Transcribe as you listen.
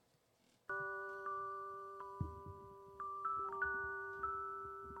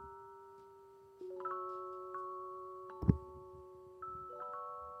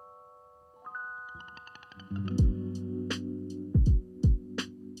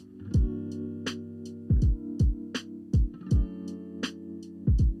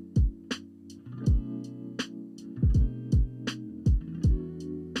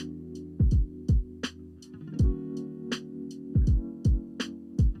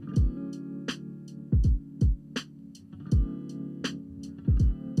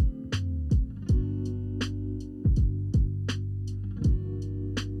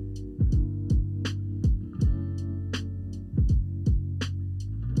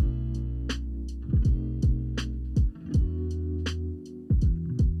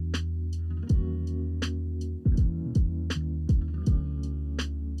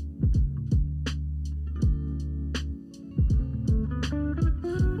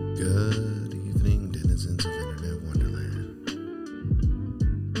Good evening, denizens of Internet Wonderland.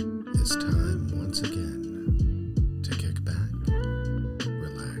 It's time once again to kick back,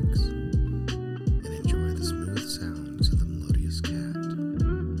 relax, and enjoy the smooth sounds of the melodious cat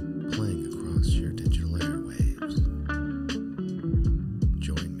playing across your digital airwaves.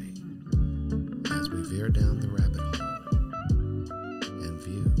 Join me as we veer down the rabbit hole and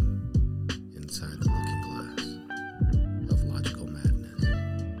view inside the looking glass of logical madness.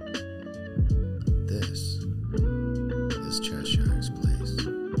 This is Cheshire's Place.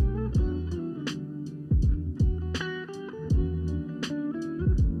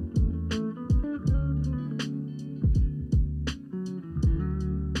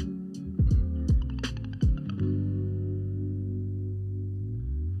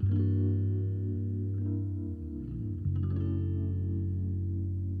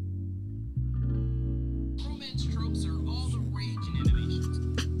 Romance tropes are all the rage in animations.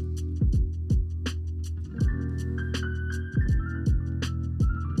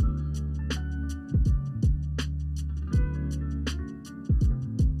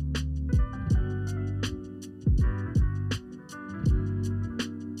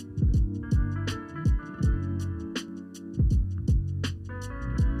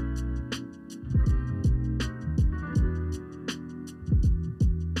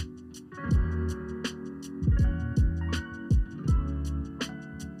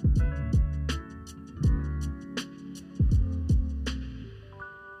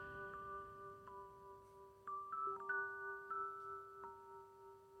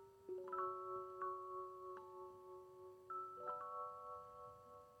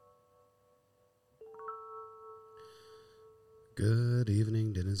 Good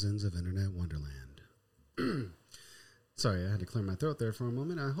evening, denizens of Internet Wonderland. Sorry, I had to clear my throat there for a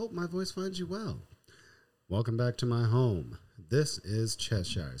moment. I hope my voice finds you well. Welcome back to my home. This is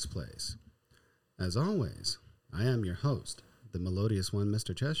Cheshire's Place. As always, I am your host, the melodious one,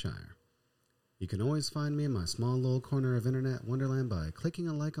 Mr. Cheshire. You can always find me in my small little corner of Internet Wonderland by clicking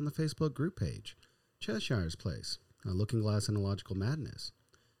a like on the Facebook group page, Cheshire's Place, a looking glass in a logical madness.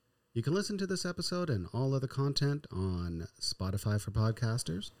 You can listen to this episode and all other content on Spotify for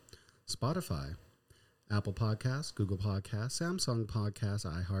podcasters, Spotify, Apple Podcasts, Google Podcasts, Samsung Podcasts,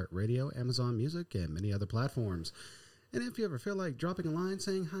 iHeartRadio, Amazon Music, and many other platforms. And if you ever feel like dropping a line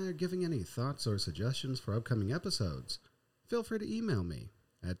saying hi or giving any thoughts or suggestions for upcoming episodes, feel free to email me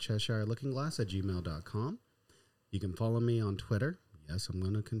at CheshireLookingGlass@gmail.com. You can follow me on Twitter. Yes, I'm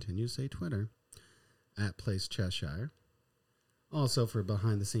going to continue to say Twitter, at Place Cheshire. Also, for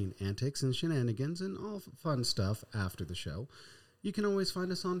behind-the-scene antics and shenanigans and all fun stuff after the show, you can always find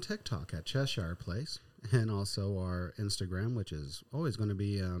us on TikTok at Cheshire Place, and also our Instagram, which is always going to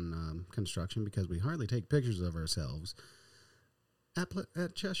be on construction because we hardly take pictures of ourselves,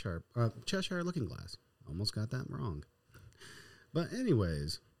 at Cheshire Looking Glass. Almost got that wrong. But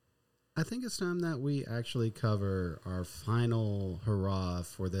anyways, I think it's time that we actually cover our final hurrah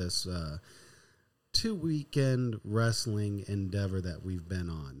for this 2-weekend wrestling endeavor that we've been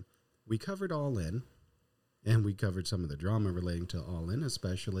on. We covered All In, and we covered some of the drama relating to All In,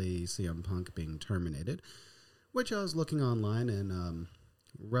 especially CM Punk being terminated, which I was looking online, and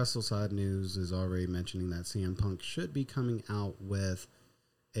WrestleSide News is already mentioning that CM Punk should be coming out with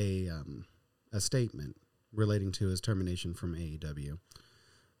a statement relating to his termination from AEW.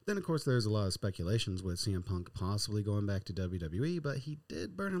 Then, of course, there's a lot of speculations with CM Punk possibly going back to WWE, but he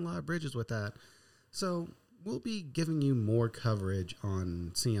did burn a lot of bridges with that. So we'll be giving you more coverage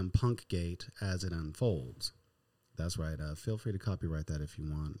on CM Punk Gate as it unfolds. That's right. Feel free to copyright that if you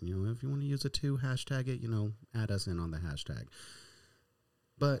want. If you want to use it too, hashtag it, add us in on the hashtag.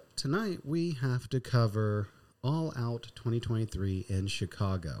 But tonight we have to cover All Out 2023 in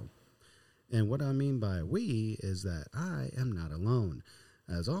Chicago. And what I mean by we is that I am not alone.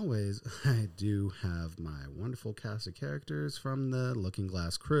 As always, I do have my wonderful cast of characters from the Looking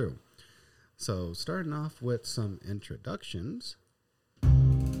Glass crew. So, starting off with some introductions.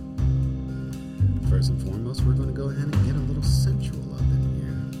 First and foremost, we're going to go ahead and get a little sensual up in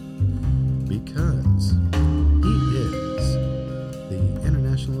here because he is the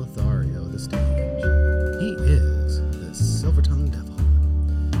international authority of the stage. He is the silver-tongued devil.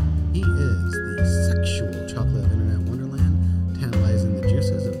 He is the sexual chocolate of internet wonderland, tantalizing the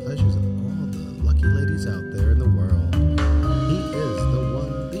juices and pleasures of all the lucky ladies out there in the world. He is the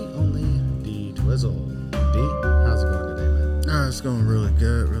one, the only D Twizzle. D, how's it going today, man? It's going really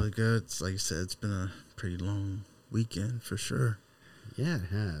good, really good. It's like you said, it's been a pretty long weekend for sure. Yeah, it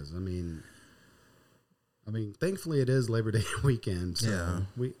has. I mean, thankfully it is Labor Day weekend, so Yeah.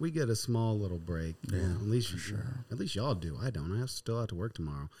 we get a small little break. Yeah, at least for sure. At least y'all do. I don't. I still have to work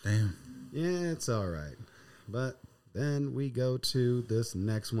tomorrow. Damn. Yeah, it's all right. But then we go to this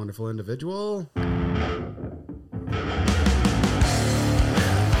next wonderful individual.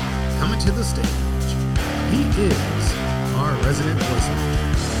 Coming to the stage, he is our resident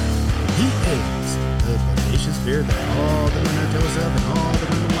voiceover. He is the vivacious beard that all the men are jealous of and all the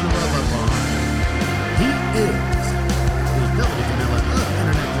women want to rub up on. He is the velvety vanilla of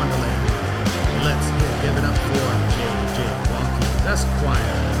Internet Wonderland. Let's give it up for J.J. Watkins,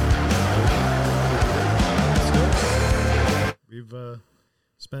 Esquire. We've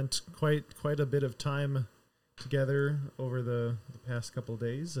spent quite a bit of time together over the past couple of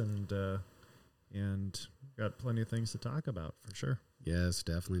days, and got plenty of things to talk about for sure. Yes,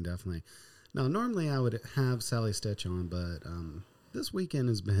 definitely. Now, normally I would have Sally Stitch on, but this weekend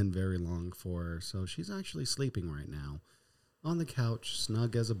has been very long for her, so she's actually sleeping right now on the couch,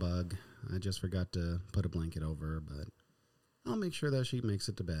 snug as a bug. I just forgot to put a blanket over her, but I'll make sure that she makes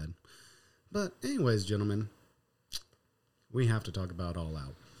it to bed. But anyways, gentlemen, we have to talk about All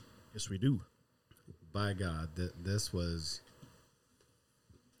Out. Yes, we do. By God, this was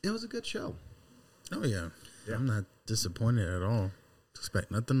a good show. Oh, yeah. I'm not disappointed at all.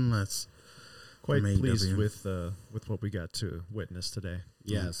 Expect nothing less. Quite from pleased AEW. with what we got to witness today.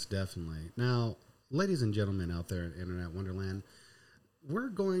 Yes, definitely. Now, ladies and gentlemen out there in Internet Wonderland, we're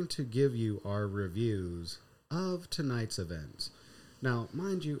going to give you our reviews of tonight's events. Now,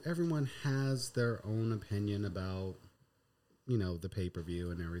 mind you, everyone has their own opinion about, the pay-per-view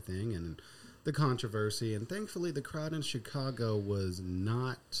and everything and the controversy. And thankfully, the crowd in Chicago was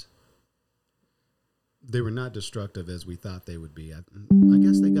not... They were not destructive as we thought they would be. I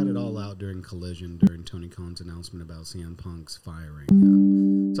guess they got it all out during Collision, during Tony Khan's announcement about CM Punk's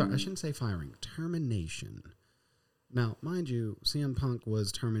firing. Sorry, I shouldn't say firing. Termination. Now, mind you, CM Punk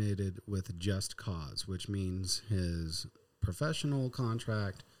was terminated with just cause, which means his professional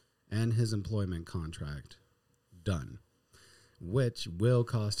contract and his employment contract done, which will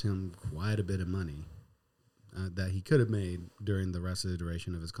cost him quite a bit of money that he could have made during the rest of the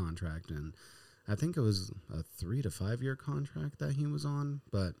duration of his contract. And I think it was a 3 to 5 year contract that he was on.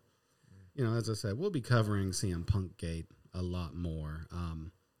 But, as I said, we'll be covering CM Punk Gate a lot more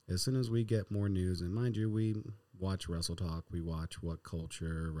as soon as we get more news. And mind you, we watch Wrestle Talk. We watch What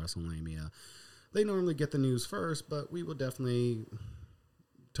Culture, WrestleMania. They normally get the news first, but we will definitely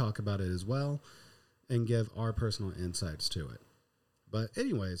talk about it as well and give our personal insights to it. But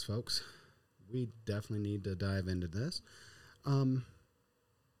anyways, folks, we definitely need to dive into this.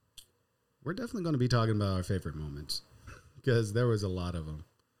 We're definitely going to be talking about our favorite moments because there was a lot of them,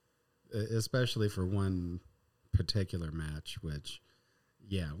 especially for one particular match, which,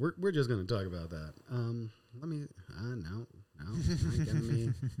 we're just going to talk about that. Let me, no, not getting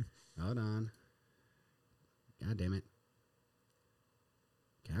me. Hold on. God damn it.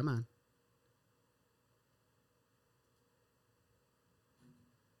 Come on.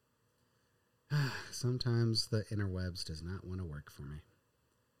 Sometimes the interwebs does not want to work for me.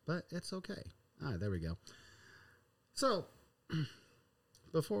 But it's okay. There we go. So,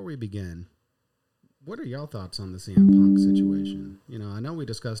 before we begin, what are y'all thoughts on the CM Punk situation? I know we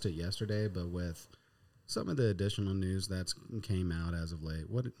discussed it yesterday, but with some of the additional news that's came out as of late,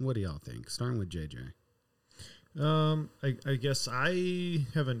 what do y'all think? Starting with JJ. I guess I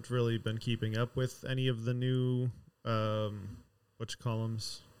haven't really been keeping up with any of the new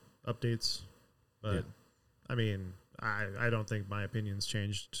updates, but yeah. I mean, I don't think my opinion's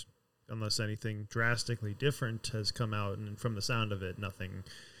changed unless anything drastically different has come out, and from the sound of it, nothing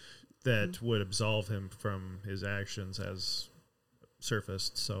that would absolve him from his actions has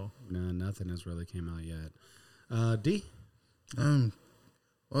surfaced. So no, nothing has really came out yet. D? Well,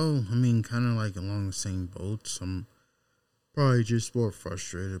 I mean, kind of like along the same boats. I'm probably just more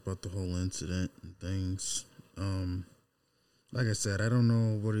frustrated about the whole incident and things. Like I said, I don't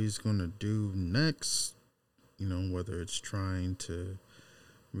know what he's going to do next, whether it's trying to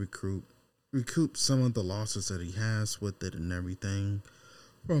recruit recoup some of the losses that he has with it and everything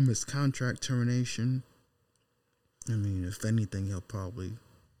from his contract termination. I mean, if anything, he'll probably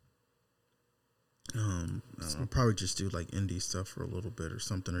probably just do like indie stuff for a little bit or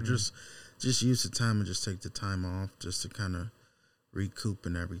something, or just use the time and just take the time off just to kind of recoup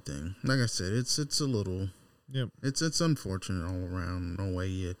and everything. Like I said, it's a little, it's unfortunate all around. No way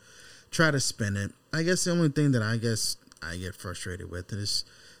you try to spin it. I guess the only thing that I get frustrated with is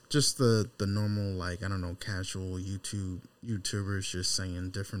just the normal, like, I don't know, casual YouTubers just saying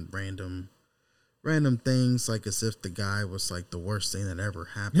different random things, like as if the guy was like the worst thing that ever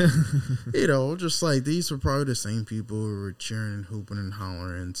happened. You know, just like these were probably the same people who were cheering and hooping and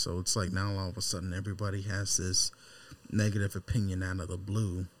hollering. So it's like now all of a sudden everybody has this negative opinion out of the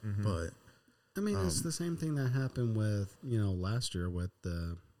blue. But I mean, it's the same thing that happened with, last year with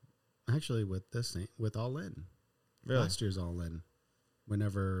with All In. Really? Last year's All In,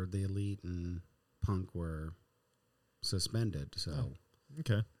 whenever the Elite and Punk were suspended. So,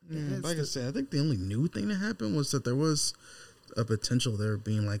 Okay. yeah, like I said, I think the only new thing that happened was that there was a potential there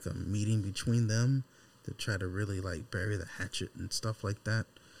being like a meeting between them to try to really like bury the hatchet and stuff like that.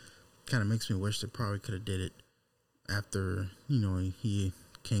 Kind of makes me wish they probably could have did it after, he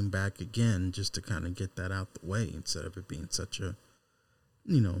came back again, just to kind of get that out the way instead of it being such a,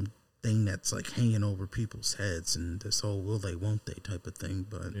 thing that's like hanging over people's heads and this whole will they, won't they type of thing.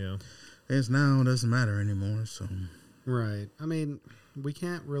 But Yeah. it's now, it doesn't matter anymore. So, right. I mean, we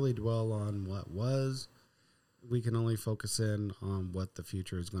can't really dwell on what was. We can only focus in on what the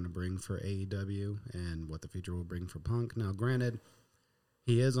future is going to bring for AEW and what the future will bring for Punk. Now, granted,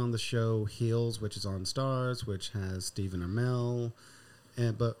 he is on the show Heels, which is on Stars, which has Stephen Amell.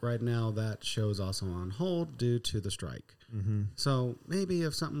 But right now, that show is also on hold due to the strike. So maybe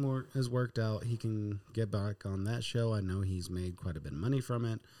if something has worked out, he can get back on that show. I know he's made quite a bit of money from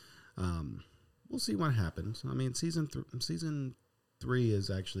it. We'll see what happens. I mean, season 3 is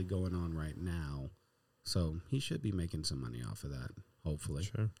actually going on right now, so he should be making some money off of that. Hopefully,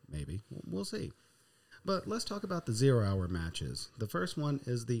 Sure. Maybe we'll see. But let's talk about the 0-hour matches. The first one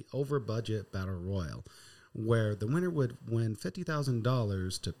is the over-budget Battle Royal, where the winner would win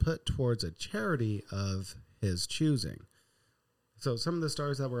 $50,000 to put towards a charity of his choosing. So some of the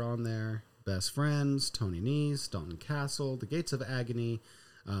stars that were on there: Best Friends, Tony Nese, Dalton Castle, The Gates of Agony,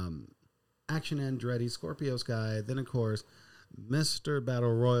 Action Andretti, Scorpio Sky, then of course Mr.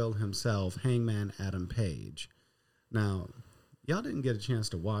 Battle Royal himself, Hangman Adam Page. Now, y'all didn't get a chance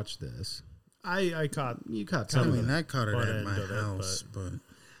to watch this. I caught You caught I some of mean, it. I caught it Butt at end my of it, house, but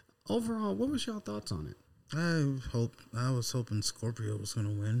Overall, what was y'all thoughts on it? I was hoping Scorpio was going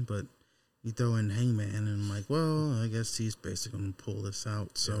to win, but you throw in Hangman, and I'm like, well, I guess he's basically going to pull this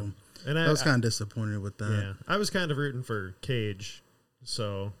out. So and I was kind of disappointed with that. Yeah, I was kind of rooting for Cage.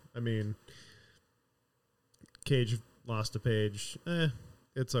 So I mean, Cage lost to Page.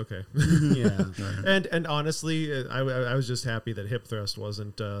 It's okay. Yeah. And honestly, I was just happy that Hip Thrust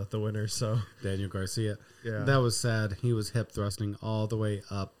wasn't the winner. So Daniel Garcia. Yeah. That was sad. He was hip thrusting all the way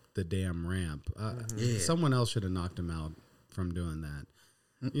up the damn ramp. Yeah. Someone else should have knocked him out from doing that.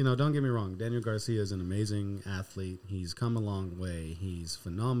 Don't get me wrong. Daniel Garcia is an amazing athlete. He's come a long way. He's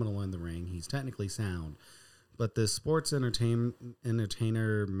phenomenal in the ring. He's technically sound. But this sports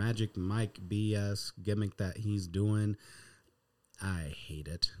entertainer Magic Mike BS gimmick that he's doing, I hate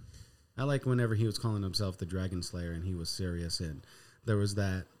it. I like whenever he was calling himself the Dragon Slayer and he was serious, and there was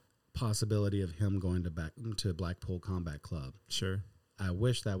that possibility of him going to Blackpool Combat Club. sure. I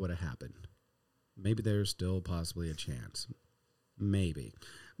wish that would have happened. Maybe there's still possibly a chance. Maybe.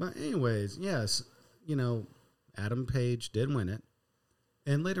 But anyways, yes, Adam Page did win it.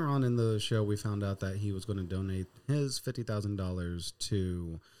 And later on in the show, we found out that he was going to donate his $50,000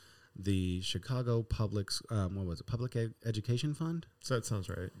 to the Chicago Public Education Fund. So that sounds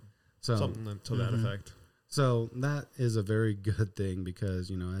right. So Something to that effect. So that is a very good thing because,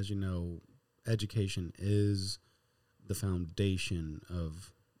 as you know, education is the foundation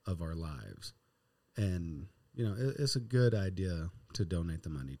of our lives. And, it's a good idea to donate the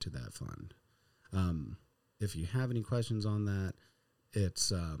money to that fund. If you have any questions on that,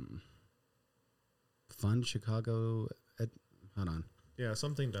 it's Fund Chicago. Hold on. Yeah,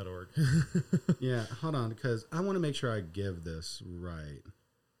 something.org. Yeah, hold on, because I want to make sure I give this right.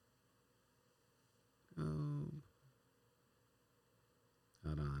 Hold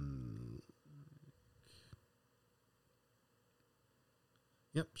on.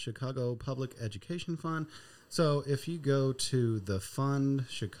 Yep, Chicago Public Education Fund. So if you go to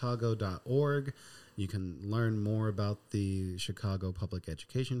thefundchicago.org, you can learn more about the Chicago Public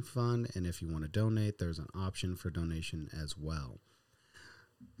Education Fund. And if you want to donate, there's an option for donation as well.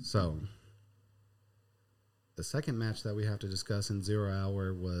 So The second match that we have to discuss in 0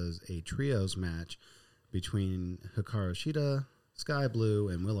 Hour was a trios match between Hikaru Shida, Sky Blue,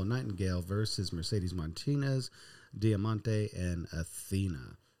 and Willow Nightingale versus Mercedes Martinez, Diamante, and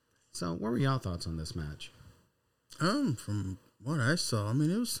Athena. So, what were y'all thoughts on this match? From what I saw, I mean,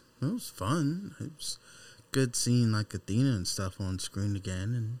 it was fun. It was good seeing like Athena and stuff on screen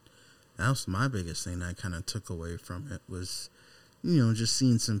again, and that was my biggest thing that I kind of took away from it was, just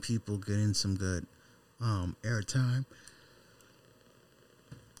seeing some people getting some good airtime.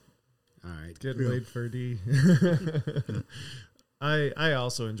 All right, Getting laid for D. I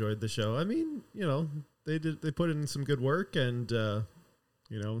also enjoyed the show. I mean, they put in some good work and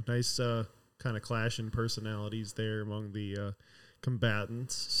nice kind of clash in personalities there among the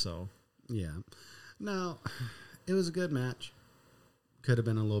combatants. So yeah, no, it was a good match. Could have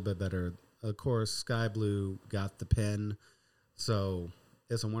been a little bit better. Of course, Sky Blue got the pin, so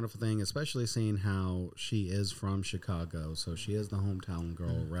it's a wonderful thing, especially seeing how she is from Chicago. So she is the hometown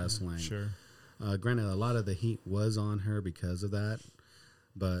girl wrestling. Sure. Granted, a lot of the heat was on her because of that,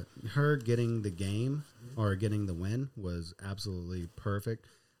 but her getting the game or getting the win was absolutely perfect.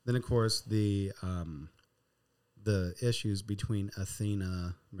 Then, of course, the issues between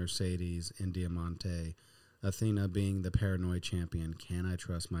Athena, Mercedes, and Diamante. Athena being the paranoid champion. Can I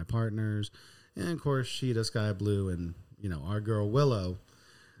trust my partners? And, of course, Sheeta, Sky Blue, and, our girl Willow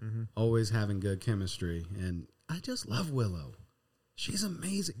always having good chemistry. And I just love Willow. She's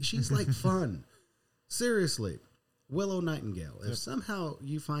amazing. She's like fun. Seriously. Willow Nightingale. If somehow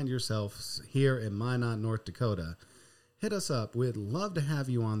you find yourself here in Minot, North Dakota, hit us up. We'd love to have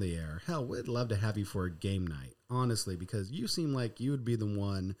you on the air. Hell, we'd love to have you for a game night, honestly, because you seem like you would be the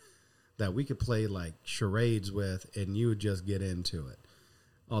one that we could play like charades with and you would just get into it.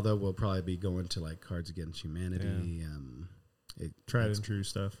 Although we'll probably be going to like Cards Against Humanity. Tried and true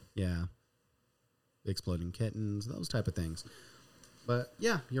stuff. Yeah. Exploding Kittens, those type of things. But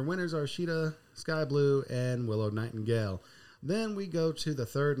yeah, your winners are Sheeta, Sky Blue, and Willow Nightingale. Then we go to the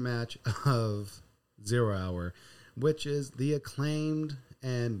third match of 0 Hour, which is the Acclaimed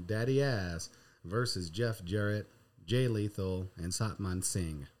and Daddy Ass versus Jeff Jarrett, Jay Lethal, and Satman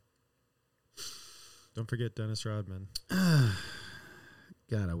Singh. Don't forget Dennis Rodman.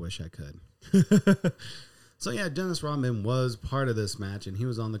 God, I wish I could. So yeah, Dennis Rodman was part of this match, and he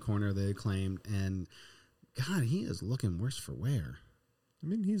was on the corner of the Acclaimed, and God, he is looking worse for wear. I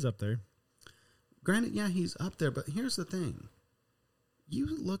mean, he's up there. Granted, yeah, he's up there, but here's the thing. You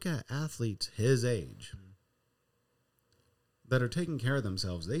look at athletes his age that are taking care of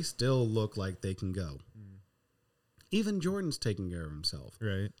themselves, they still look like they can go. Even Jordan's taking care of himself.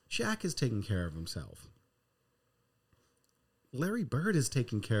 Right. Shaq is taking care of himself. Larry Bird is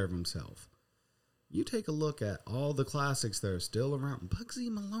taking care of himself. You take a look at all the classics that are still around.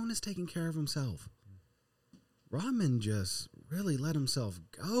 Bugsy Malone is taking care of himself. Rodman just really let himself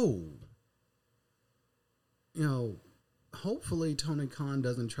go. Hopefully Tony Khan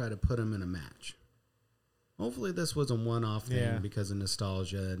doesn't try to put him in a match. Hopefully this was a one-off thing because of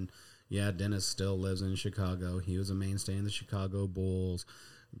nostalgia. And yeah, Dennis still lives in Chicago. He was a mainstay in the Chicago Bulls.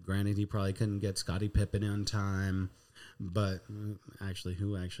 Granted, he probably couldn't get Scottie Pippen on time. But actually,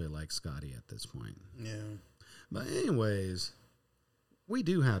 who actually likes Scottie at this point? Yeah. But anyways, we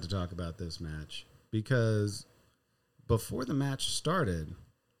do have to talk about this match because before the match started,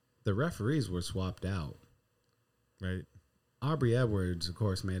 the referees were swapped out. Right. Aubrey Edwards, of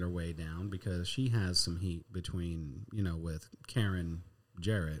course, made her way down because she has some heat between, with Karen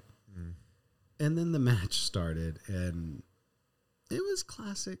Jarrett. And then the match started, and it was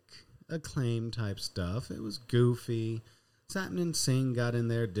classic Acclaim type stuff. It was goofy. Satnam Singh got in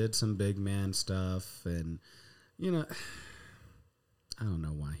there, did some big man stuff, and I don't know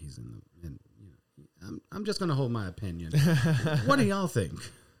why he's in the. I'm just gonna hold my opinion. What do y'all think?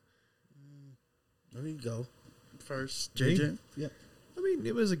 There you go. First, JJ. Yeah. I mean,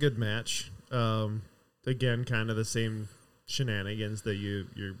 it was a good match. Again, kind of the same shenanigans that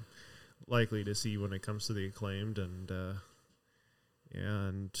you're likely to see when it comes to the Acclaimed, and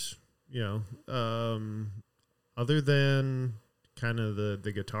other than kind of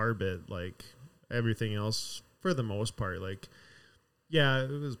the guitar bit, like everything else for the most part, like, yeah, it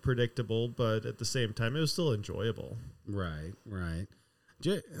was predictable, but at the same time, it was still enjoyable. Right.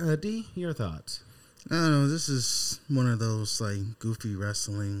 D, your thoughts? I don't know. This is one of those like goofy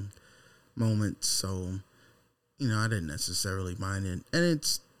wrestling moments, so I didn't necessarily mind it, and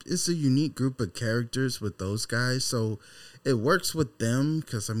it's a unique group of characters with those guys, so it works with them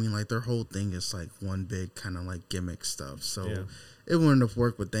because like their whole thing is like one big kind of like gimmick stuff, so it wouldn't have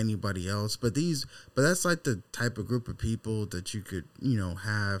worked with anybody else. But that's like the type of group of people that you could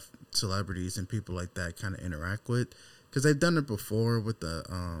have celebrities and people like that kind of interact with, because they've done it before with the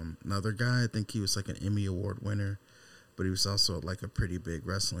another guy. I think he was like an Emmy Award winner, but he was also like a pretty big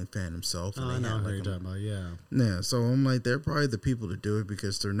wrestling fan himself. And I know who you're talking about. Yeah. So I'm like, they're probably the people to do it,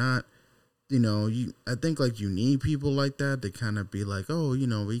 because they're not, I think like you need people like that to kind of be like, oh,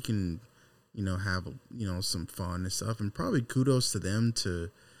 we can, have, some fun and stuff. And probably kudos to them to,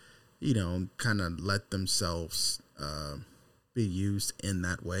 kind of let themselves be used in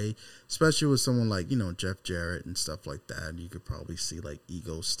that way, especially with someone like, Jeff Jarrett and stuff like that. You could probably see like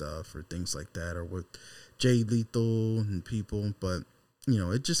ego stuff or things like that, or with Jay Lethal and people. But,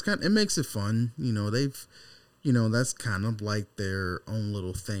 it just it makes it fun. They've, that's kind of like their own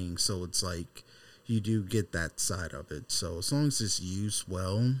little thing. So it's like you do get that side of it. So as long as it's used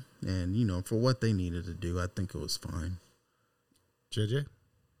well and, for what they needed to do, I think it was fine. JJ?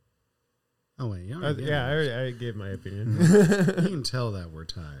 Oh, wait. I gave my opinion. You can tell that we're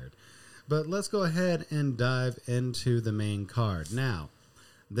tired. But let's go ahead and dive into the main card. Now,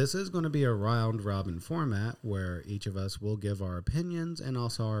 this is going to be a round-robin format where each of us will give our opinions and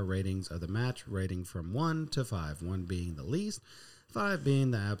also our ratings of the match, rating from 1 to 5, 1 being the least, 5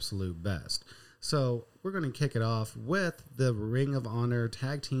 being the absolute best. So we're going to kick it off with the Ring of Honor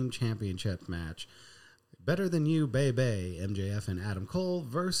Tag Team Championship match. Better Than You, Bay, MJF and Adam Cole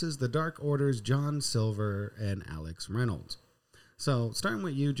versus the Dark Order's John Silver and Alex Reynolds. So starting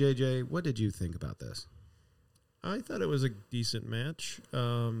with you, JJ, what did you think about this? I thought it was a decent match.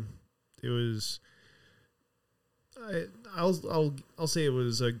 It was. I'll say it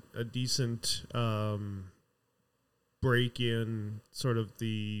was a decent break in sort of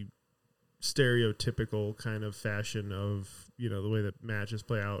the stereotypical kind of fashion of the way that matches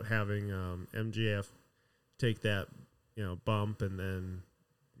play out, having MJF take that bump and then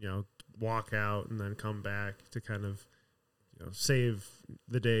walk out and then come back to kind of save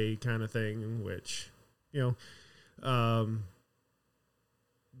the day kind of thing, which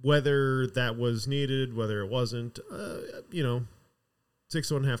whether that was needed, whether it wasn't,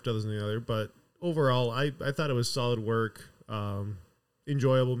 6 of one, half dozen the other. But overall, I thought it was solid work,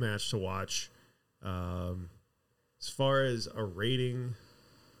 enjoyable match to watch. As far as a rating,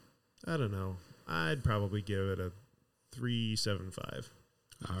 I don't know. I'd probably give it a 3.75.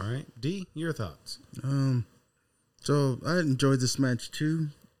 All right. D, your thoughts? So I enjoyed this match too,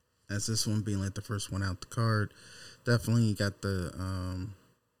 as this one being like the first one out the card. Definitely got the,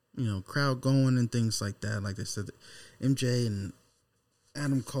 crowd going and things like that. Like I said, MJ and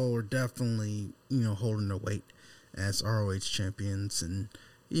Adam Cole are definitely, holding their weight as ROH champions. And,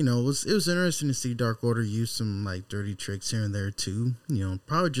 it was interesting to see Dark Order use some like dirty tricks here and there too.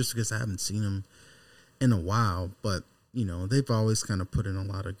 Probably just because I haven't seen them in a while, but, they've always kind of put in a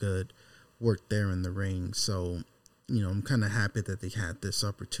lot of good work there in the ring. So, I'm kind of happy that they had this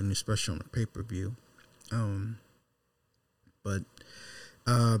opportunity, especially on a pay-per-view. But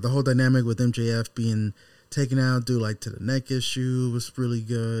the whole dynamic with MJF being taken out due like to the neck issue was really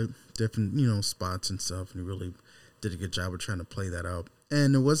good. Different, spots and stuff, and he really did a good job of trying to play that out.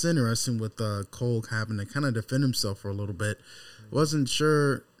 And it was interesting with Cole having to kind of defend himself for a little bit. Wasn't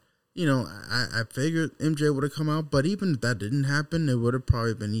sure, I figured MJ would have come out, but even if that didn't happen, it would have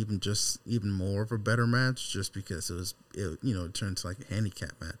probably been even more of a better match, just because it turned to like a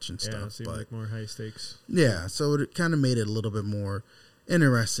handicap match and stuff. Yeah, it seemed like more high stakes. Yeah, so it kind of made it a little bit more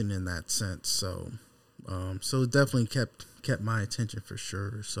interesting in that sense. So, so it definitely kept my attention for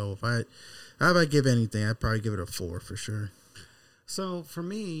sure. So if I give anything, I'd probably give it a 4 for sure. So for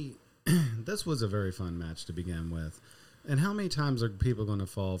me, this was a very fun match to begin with. And how many times are people going to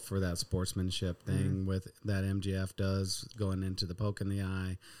fall for that sportsmanship thing with that MJF does, going into the poke in the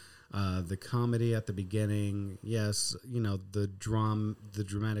eye, the comedy at the beginning? Yes, the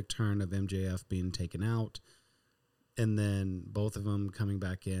dramatic turn of MJF being taken out, and then both of them coming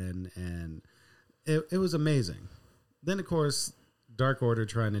back in, and it was amazing. Then of course, Dark Order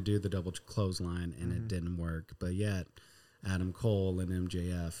trying to do the double clothesline, and it didn't work. But yet, Adam Cole and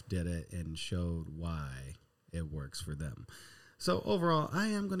MJF did it and showed why it works for them. So overall, I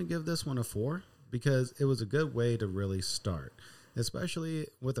am going to give this one a 4 because it was a good way to really start, especially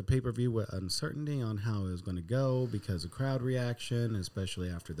with a pay-per-view with uncertainty on how it was going to go because of crowd reaction, especially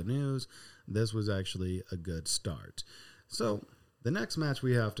after the news. This was actually a good start. So the next match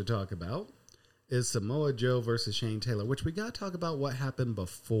we have to talk about is Samoa Joe versus Shane Taylor, which we got to talk about what happened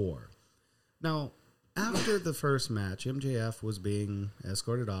before. Now, after the first match, MJF was being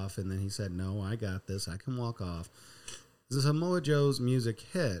escorted off, and then he said, "No, I got this. I can walk off." The Samoa Joe's music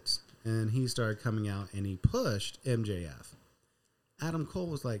hit, and he started coming out, and he pushed MJF. Adam Cole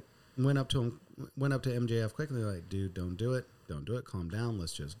was like, went up to MJF quickly, like, "Dude, don't do it. don't do it. Calm down.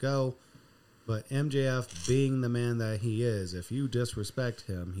 Let's just go. But MJF, being the man that he is, if you disrespect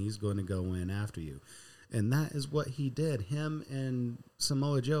him, he's going to go in after you. And that is what he did. Him and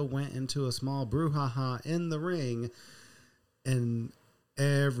Samoa Joe went into a small brouhaha in the ring, and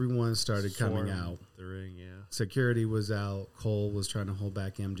everyone started coming out. The ring, yeah. Security was out. Cole was trying to hold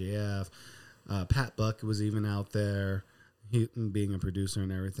back MJF. Pat Buck was even out there, he being a producer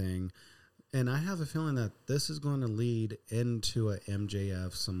and everything. And I have a feeling that this is going to lead into a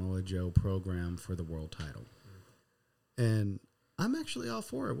MJF Samoa Joe program for the world title. And I'm actually all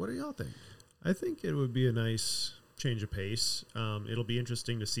for it. What do y'all think? I think it would be a nice change of pace. It'll be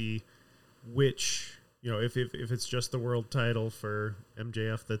interesting to see which, if it's just the world title for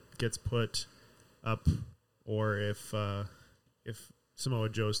MJF that gets put up, or if Samoa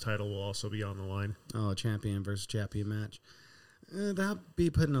Joe's title will also be on the line. Oh, champion versus champion match. That'd be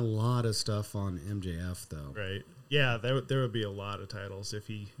putting a lot of stuff on MJF, though. Right. Yeah, there would be a lot of titles if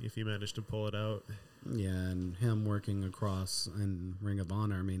he managed to pull it out. Yeah, and him working across in Ring of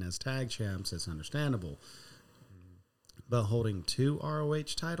Honor, I mean, as tag champs, it's understandable. But holding 2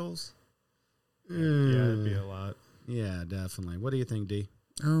 ROH titles? Yeah, it'd be a lot. Yeah, definitely. What do you think, D?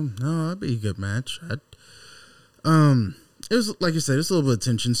 No, that'd be a good match. It was, like you said, it's a little bit of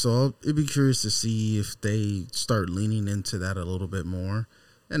tension, so it'd be curious to see if they start leaning into that a little bit more.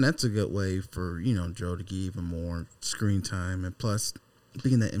 And that's a good way for, Joe to get even more screen time. And plus,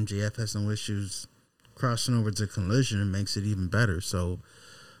 being that MJF has no issues crossing over to Collision, it makes it even better. So,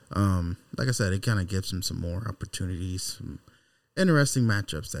 like I said, it kind of gives him some more opportunities, some interesting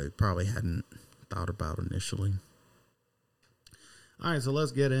matchups that he probably hadn't thought about initially. All right, so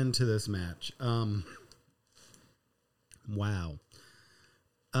let's get into this match. Wow.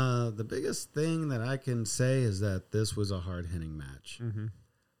 The biggest thing that I can say is that this was a hard-hitting match. Mm-hmm.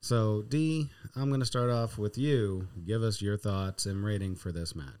 So, D, I'm going to start off with you. Give us your thoughts and rating for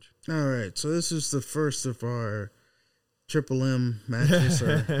this match. All right, so this is the first of our Triple M matches,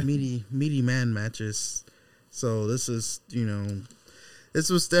 or meaty man matches. So this is,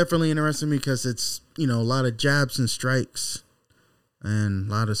 this was definitely interesting because it's, a lot of jabs and strikes and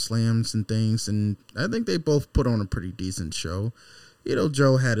a lot of slams and things. And I think they both put on a pretty decent show.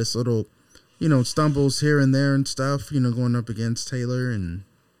 Joe had his little, stumbles here and there and stuff, going up against Taylor. And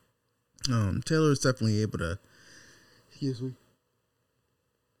Taylor was definitely able to,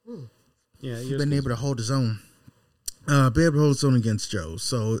 been able to hold his own. Be able to hold his own against Joe.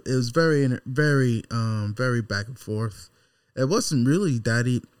 So it was very, very, very back and forth. It wasn't really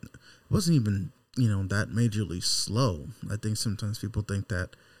that wasn't even, that majorly slow. I think sometimes people think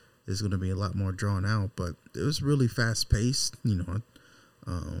that is going to be a lot more drawn out, but it was really fast paced.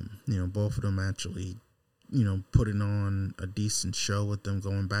 Both of them actually, putting on a decent show with them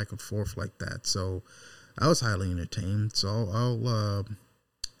going back and forth like that. So I was highly entertained. So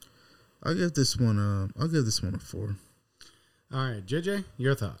I'll give this one a 4. All right, JJ,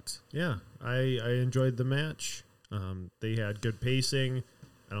 your thoughts. Yeah, I enjoyed the match. They had good pacing.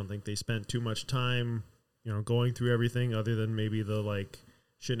 I don't think they spent too much time, going through everything other than maybe the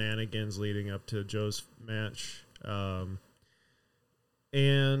shenanigans leading up to Joe's match.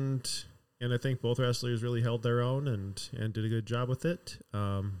 And I think both wrestlers really held their own and did a good job with it.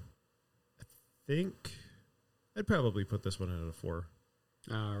 I think I'd probably put this one at a 4.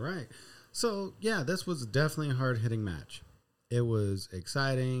 All right. So, yeah, this was definitely a hard-hitting match. It was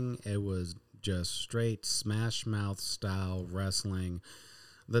exciting. It was just straight smash mouth style wrestling,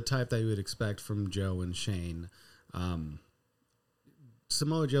 the type that you would expect from Joe and Shane.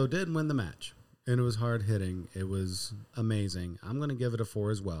 Samoa Joe did win the match, and it was hard hitting. It was amazing. I'm going to give it a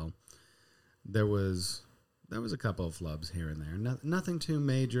 4 as well. There was a couple of flubs here and there, nothing too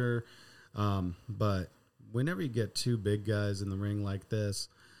major, but whenever you get 2 big guys in the ring like this,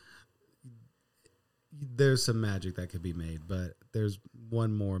 there's some magic that could be made, but there's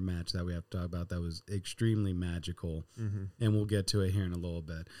one more match that we have to talk about that was extremely magical, and we'll get to it here in a little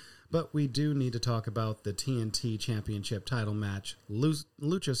bit. But we do need to talk about the TNT Championship title match,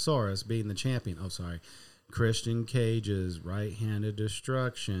 Luchasaurus being the champion. Oh, sorry. Christian Cage's right-handed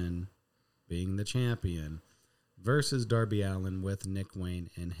destruction being the champion versus Darby Allin with Nick Wayne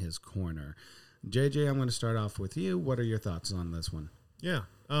in his corner. JJ, I'm going to start off with you. What are your thoughts on this one? Yeah.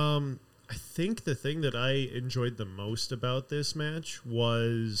 I think the thing that I enjoyed the most about this match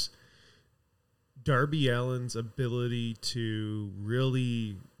was Darby Allin's ability to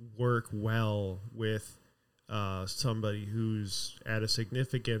really work well with somebody who's at a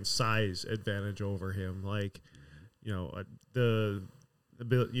significant size advantage over him. When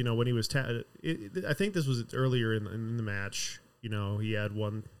he was I think this was earlier in the match. He had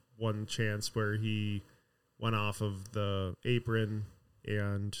one chance where he went off of the apron,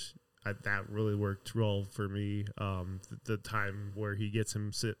 and that really worked well for me. The time where he gets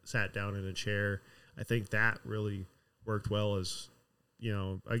him sat down in a chair, I think that really worked well as,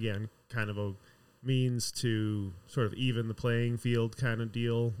 again, kind of a means to sort of even the playing field kind of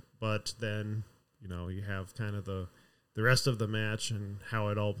deal. But then, you have kind of the rest of the match and how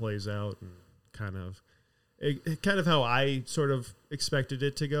it all plays out, and kind of how I sort of expected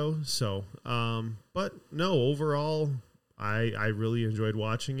it to go. So, but no, overall, I really enjoyed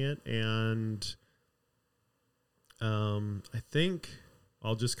watching it, and I think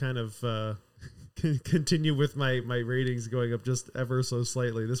I'll just kind of continue with my ratings going up just ever so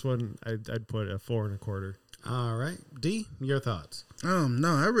slightly. This one I'd put a 4.25. All right, D, your thoughts?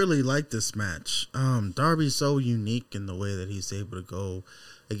 No, I really like this match. Darby's so unique in the way that he's able to go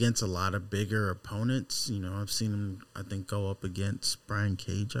against a lot of bigger opponents. I've seen him, I think, go up against Brian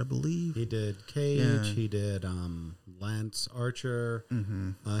Cage, I believe. He did Cage. Yeah. He did Lance Archer.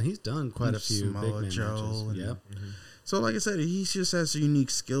 Mm-hmm. He's done quite a few big man matches. Yep. Mm-hmm. So, like I said, he just has a unique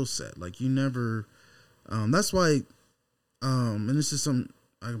skill set. Like, you never... that's why... and this is some...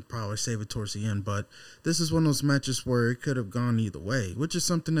 I can probably save it towards the end, but this is one of those matches where it could have gone either way, which is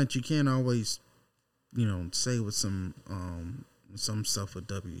something that you can't always, say with some stuff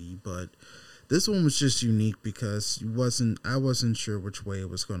with WE. But this one was just unique because I wasn't sure which way it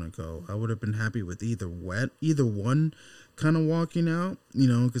was going to go. I would have been happy with either one kind of walking out,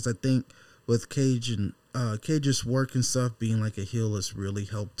 because I think with Cage and Cage's work and stuff, being like a heel has really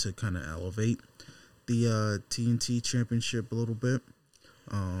helped to kind of elevate the TNT Championship a little bit.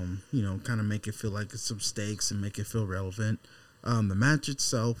 Kind of make it feel like it's some stakes and make it feel relevant. The match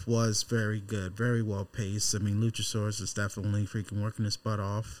itself was very good, very well paced. I mean, Luchasaurus is definitely freaking working his butt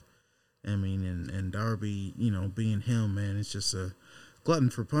off. I mean, and Darby, being him, man, it's just a glutton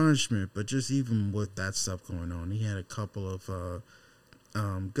for punishment. But just even with that stuff going on, he had a couple of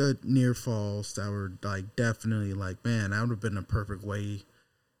good near falls that were like definitely like, man, that would have been a perfect way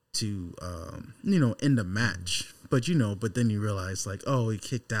to end the match. But but then you realize like, oh, he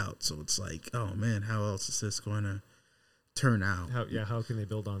kicked out, so it's like, oh man, how else is this going to turn out? How can they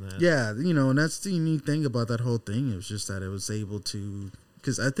build on that? Yeah, and that's the unique thing about that whole thing. It was just that it was able to,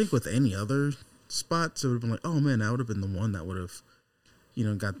 because I think with any other spots it would have been like, oh man, that would have been the one that would have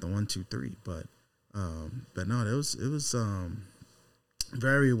got the 1, 2, 3. But no, it was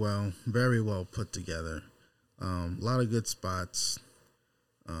very well put together. A lot of good spots.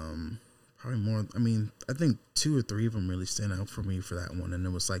 Probably more. I mean, I think 2 or 3 of them really stand out for me for that one, and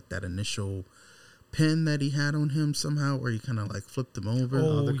it was like that initial pin that he had on him somehow, where he kind of like flipped him over.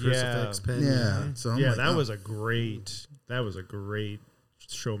 Oh, the crucifix pin. Yeah. So I'm like, that was a great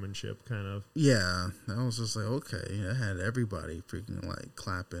showmanship kind of. Yeah, I was just like, okay, I had everybody freaking like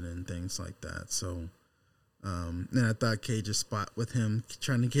clapping and things like that. So, and I thought Cage's spot with him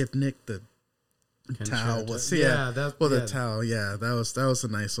trying to give Nick the towel was the towel. Yeah, that was a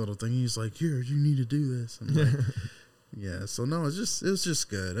nice little thing. He's like, here, you need to do this. I'm like, yeah. So no, it was just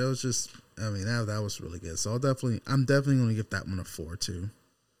good. It was just, I mean, that was really good. So I'm definitely going to give that one a 4 too.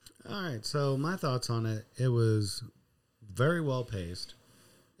 All right. So my thoughts on it. It was very well paced.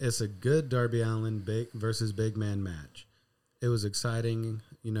 It's a good Darby Allin big versus big man match. It was exciting.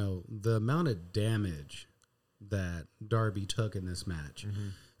 The amount of damage that Darby took in this match.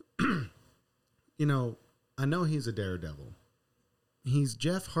 Mm-hmm. I know he's a daredevil. He's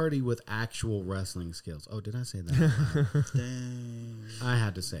Jeff Hardy with actual wrestling skills. Oh, did I say that? Dang. I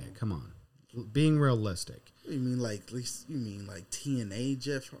had to say it. Come on. Being realistic. You mean like TNA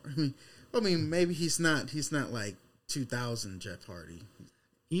Jeff Hardy? I mean maybe he's not like 2000 Jeff Hardy.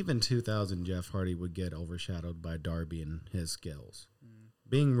 Even 2000 Jeff Hardy would get overshadowed by Darby and his skills.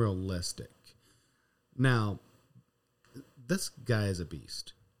 Being realistic. Now, this guy is a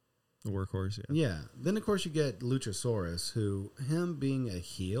beast. The workhorse, yeah. Yeah. Then, of course, you get Luchasaurus, who, him being a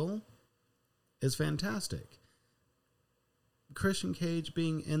heel is fantastic. Christian Cage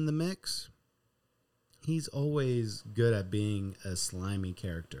being in the mix, he's always good at being a slimy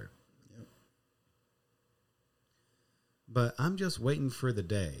character. Yep. But I'm just waiting for the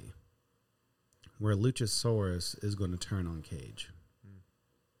day where Luchasaurus is going to turn on Cage.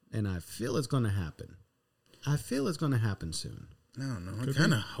 And I feel it's going to happen. I feel it's going to happen soon. I don't know. I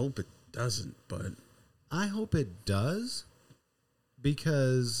kind of hope it doesn't, but I hope it does,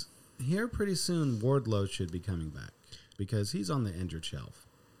 because here pretty soon Wardlow should be coming back because he's on the injured shelf.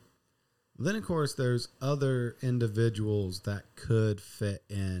 Then, of course, there's other individuals that could fit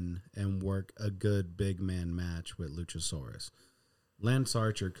in and work a good big man match with Luchasaurus. Lance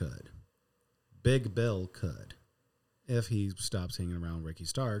Archer could. Big Bill could, if he stops hanging around Ricky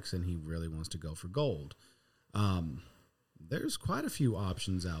Starks and he really wants to go for gold. There's quite a few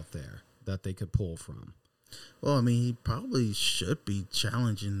options out there that they could pull from. Well, I mean, he probably should be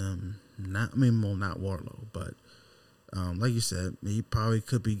challenging them. Not Wardlow, but like you said, he probably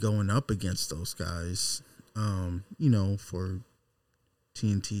could be going up against those guys, for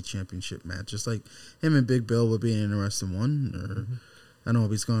TNT Championship matches. Like him and Big Bill would be an interesting one. Or I don't know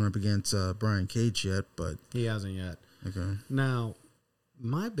if he's going up against Brian Cage yet, but he hasn't yet. Okay. Now,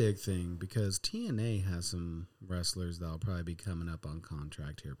 my big thing, because TNA has some wrestlers that'll probably be coming up on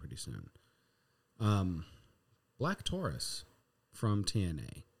contract here pretty soon. Black Taurus from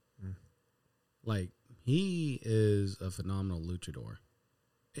TNA. Like, he is a phenomenal luchador.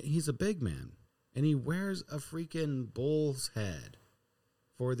 He's a big man, and he wears a freaking bull's head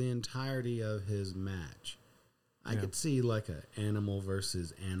for the entirety of his match. I could see like an animal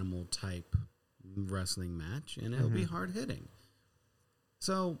versus animal type wrestling match, and it'll be hard hitting.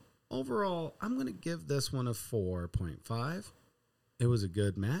 So overall, I'm going to give this one a 4.5. It was a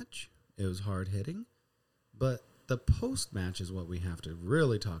good match. It was hard hitting, but the post match is what we have to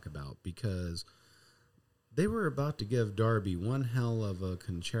really talk about, because they were about to give Darby one hell of a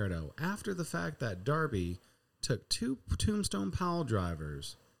concerto after the fact that Darby took 2 tombstone pile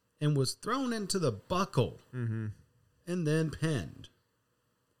drivers and was thrown into the buckle and then pinned.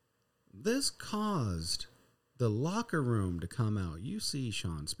 This caused the locker room to come out. You see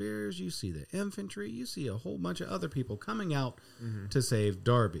Sean Spears, you see the infantry, you see a whole bunch of other people coming out to save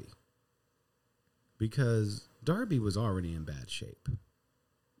Darby, because Darby was already in bad shape.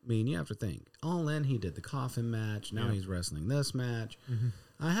 I mean, you have to think. All in, he did the coffin match. Now he's wrestling this match.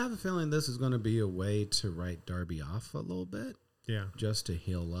 I have a feeling this is going to be a way to write Darby off a little bit. Yeah. Just to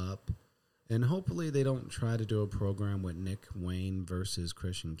heal up. And hopefully they don't try to do a program with Nick Wayne versus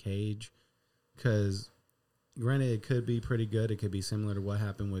Christian Cage. Because, granted, it could be pretty good. It could be similar to what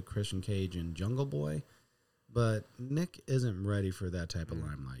happened with Christian Cage and Jungle Boy. But Nick isn't ready for that type of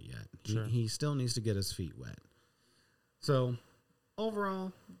limelight yet. He still needs to get his feet wet. So,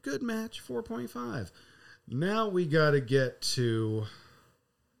 overall, good match, 4.5. Now we got to get to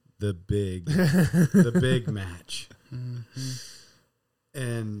the big match.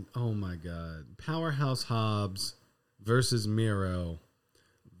 And, oh my God, Powerhouse Hobbs versus Miro.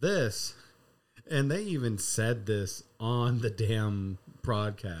 This, and they even said this on the damn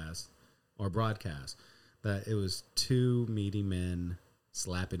broadcast, that it was 2 meaty men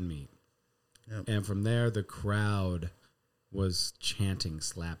slapping meat. Yep. And from there, the crowd was chanting,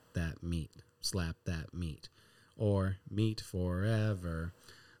 slap that meat, or meat forever.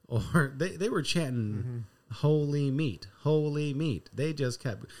 Or they were chanting, holy meat. They just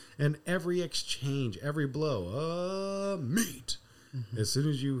kept, and every exchange, every blow, meat. As soon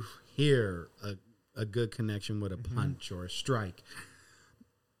as you hear a good connection with a punch or a strike,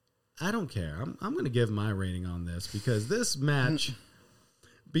 I don't care. I'm going to give my rating on this, because this match,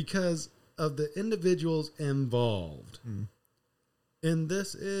 because of the individuals involved, and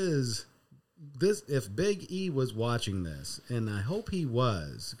if Big E was watching this, and I hope he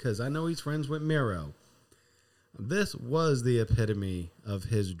was, because I know he's friends with Miro, this was the epitome of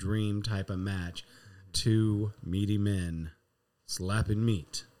his dream type of match. 2 meaty men slapping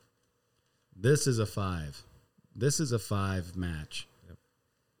meat. This is a 5. This is a 5 match.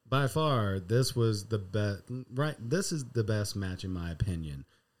 By far, this was the best. Right, this is the best match in my opinion,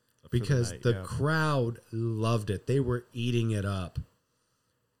 because the crowd loved it. They were eating it up.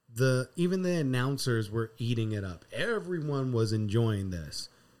 Even the announcers were eating it up. Everyone was enjoying this.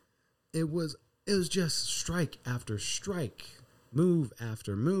 It was just strike after strike, move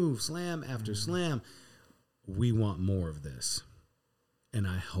after move, slam after slam. We want more of this, and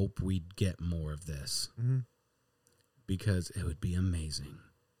I hope we get more of this, because it would be amazing.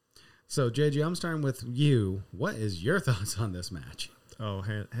 So, JJ, I'm starting with you. What is your thoughts on this match? Oh,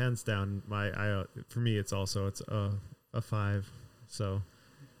 hands down, for me, it's a 5. So,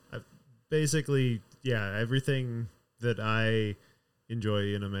 basically, everything that I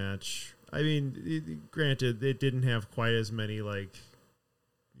enjoy in a match. I mean, granted, it didn't have quite as many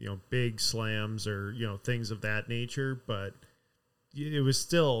big slams or things of that nature, but it was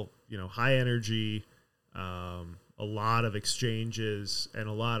still high energy. A lot of exchanges and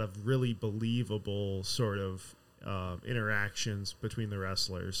a lot of really believable sort of interactions between the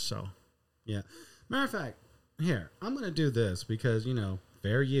wrestlers. So, yeah. Matter of fact, here, I'm going to do this because,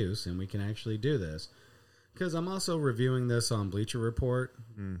 fair use, and we can actually do this. Because I'm also reviewing this on Bleacher Report.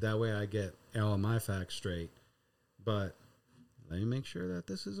 That way I get all of my facts straight. But let me make sure that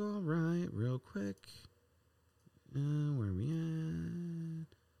this is all right real quick. Where are we at?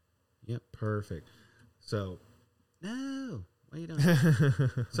 Yep, perfect. So, no. What are you doing?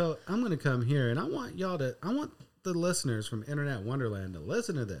 So I'm going to come here, and I want the listeners from Internet Wonderland to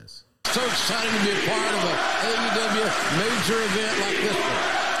listen to this. So exciting to be a part of an AEW major event like this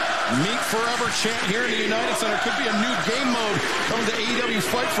one. Meet Forever chant here in the United Center. Could be a new game mode coming to AEW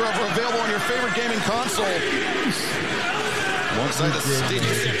Fight Forever, available on your favorite gaming console. One side of the stage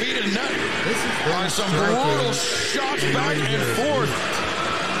is defeated, and that are some brutal shots back and forth.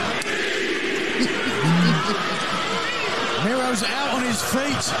 Miro's out on his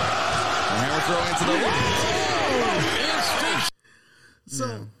feet. Hammer throw into the wall.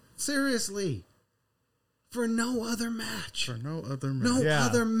 So, seriously, for no other match.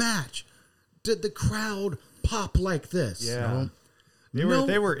 Other match did the crowd pop like this. Yeah.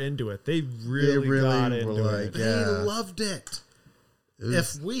 They were into it. They really got into it. They loved it.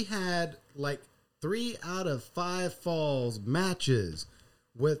 If we had like 3 out of 5 falls matches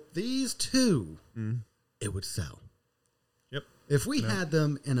with these two, it would sell. Yep. If we had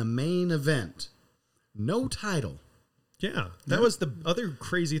them in a main event, no title. Yeah, that was the other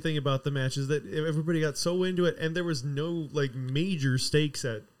crazy thing about the match is that everybody got so into it, and there was no like major stakes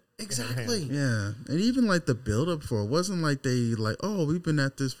at Exactly. Yeah, and even like the build up for it wasn't like they like, oh, we've been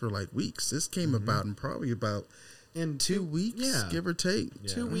at this for like weeks. This came about in probably about in 2 weeks, give or take.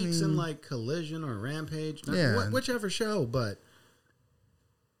 Yeah. 2 weeks in like Collision or Rampage, whichever show. But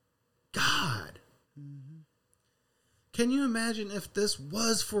God, can you imagine if this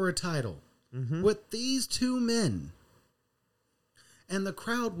was for a title with these two men? And the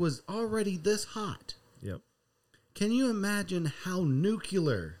crowd was already this hot. Yep. Can you imagine how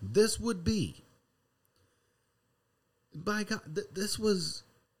nuclear this would be? By God, this was...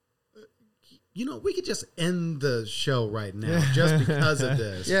 we could just end the show right now just because of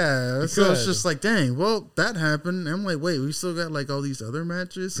this. Yeah, so it's just like, dang, well, that happened. I'm like, wait, we still got like all these other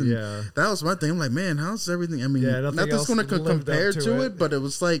matches? And that was my thing. I'm like, man, how's everything? I mean, nothing's going to compare to it, but it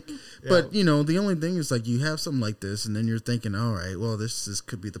was like, but, the only thing is like you have something like this, and then you're thinking, all right, well, this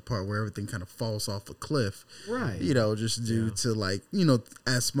could be the part where everything kind of falls off a cliff. Right. Just due to like,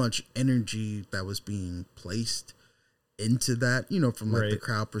 as much energy that was being placed into that, from like the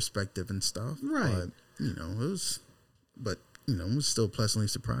crowd perspective and stuff. Right. But, I was still pleasantly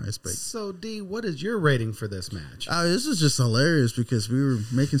surprised. But so, D, what is your rating for this match? This was just hilarious because we were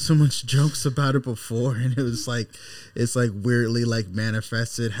making so much jokes about it before, and it was like, it's like weirdly like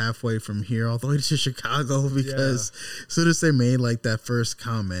manifested halfway from here all the way to Chicago because as soon as they made like that first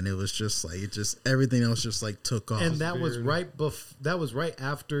comment, it was just like, everything else just like took off. And that was right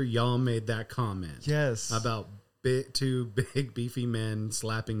after y'all made that comment. Yes. About two big beefy men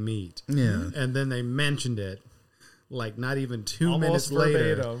slapping meat. Yeah. And then they mentioned it like not even 2 Almost minutes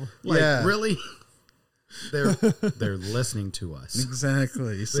later. verbatim. Like really? They're listening to us.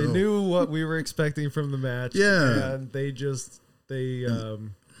 Exactly. So. They knew what we were expecting from the match. Yeah. And they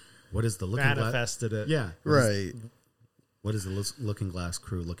what is the looking manifested it. Yeah. Right. What is the Looking Glass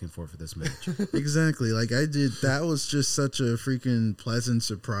crew looking for this match? Exactly. Like that was just such a freaking pleasant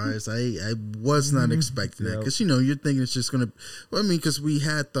surprise. I was not expecting that because, you're thinking it's just going to, because we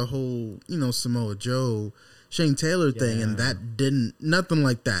had the whole, Samoa Joe, Shane Taylor thing and nothing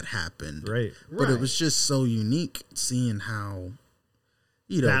like that happened. Right. But it was just so unique seeing how,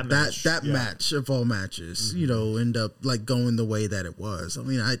 that match of all matches, end up like going the way that it was. I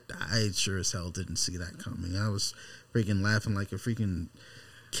mean, I sure as hell didn't see that coming. I was freaking laughing like a freaking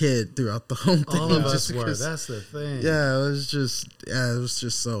kid throughout the whole thing. All of us were. That's the thing. Yeah, it was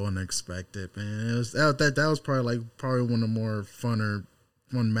just so unexpected, man. It was that was probably one of the more fun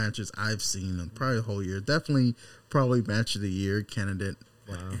matches I've seen in probably the whole year. Definitely, probably match of the year candidate.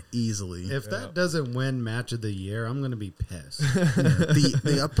 Wow. Easily. If that doesn't win match of the year, I'm going to be pissed.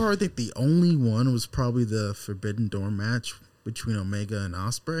 I probably think the only one was probably the Forbidden Door match between Omega and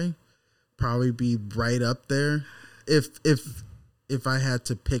Ospreay. Probably be right up there. If I had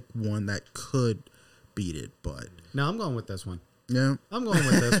to pick one that could beat it, but no, I'm going with this one. Yeah, I'm going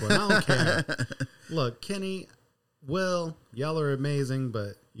with this one. I don't care. Look, Kenny, Will, y'all are amazing,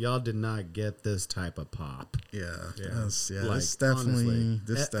 but y'all did not get this type of pop. This definitely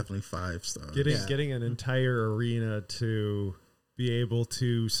 5 stars. Getting an entire arena to be able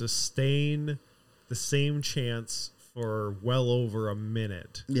to sustain the same chance for well over a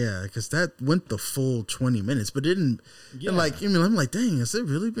minute. Yeah, because that went the full 20 minutes, but it didn't. Yeah. I'm like, dang, has it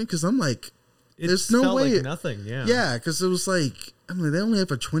really been? Because I'm like, there's no way. Like nothing. Yeah. Yeah, because it was like, they only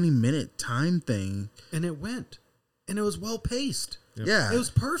have a 20-minute time thing, and it went, and it was well paced. Yep. Yeah, it was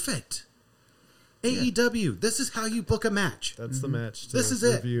perfect. AEW, this is how you book a match. That's the match. This is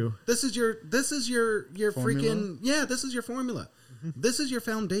review. It. This is your freaking this is your formula. This is your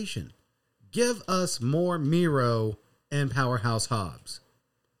foundation. Give us more Miro and Powerhouse Hobbs.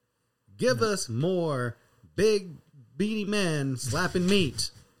 Give us more big, beady men slapping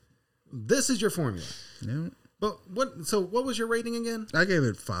meat. This is your formula. Yeah. But what was your rating again? I gave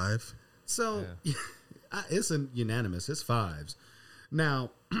it 5. So it's unanimous. It's 5s.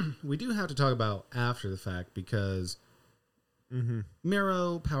 Now, we do have to talk about after the fact because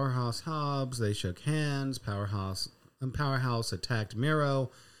Miro, Powerhouse Hobbs, they shook hands. Powerhouse attacked Miro,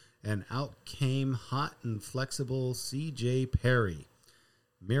 and out came hot and flexible CJ Perry.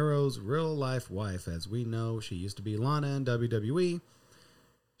 Miro's real-life wife, as we know. She used to be Lana in WWE.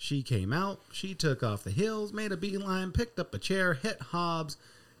 She came out. She took off the heels, made a beeline, picked up a chair, hit Hobbs,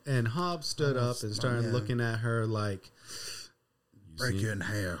 and Hobbs stood up and started looking at her like, break you in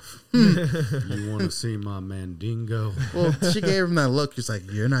half. You want to see my mandingo? Well, she gave him that look. He's like,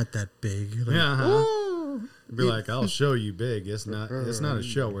 you're not that big. Like, Yeah, be like, I'll show you big. It's not a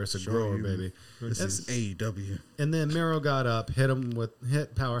show where it's a grower, baby. This is AEW. And then Miro got up,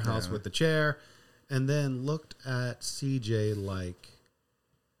 hit Powerhouse with the chair, and then looked at CJ like,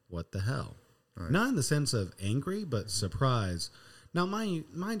 what the hell? Right. Not in the sense of angry, but surprise. Now,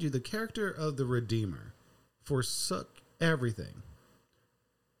 mind you, the character of the Redeemer forsook everything.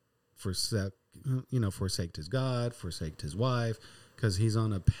 Forsaked his God, forsaked his wife, because he's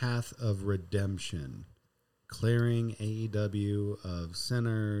on a path of redemption, clearing AEW of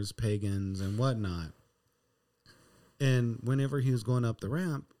sinners, pagans, and whatnot. And whenever he was going up the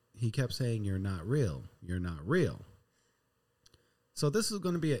ramp, he kept saying, "You're not real. You're not real." So this is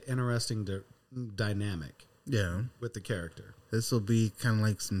going to be an interesting dynamic. Yeah, with the character. This will be kind of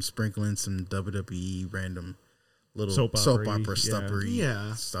like some sprinkling some WWE random little soap opera stuff,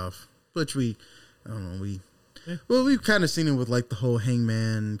 which we've kind of seen it with like the whole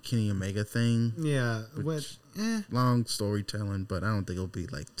Hangman Kenny Omega thing. Yeah, long storytelling, but I don't think it'll be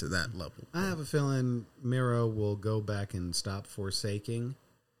like to that level. I have a feeling Miro will go back and stop forsaking,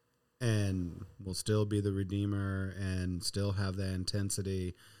 and will still be the Redeemer and still have that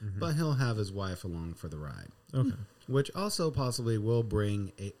intensity, but he'll have his wife along for the ride. Okay. Which also possibly will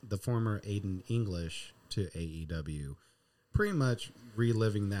bring the former Aiden English to AEW, pretty much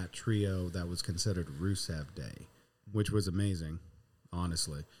reliving that trio that was considered Rusev Day, which was amazing,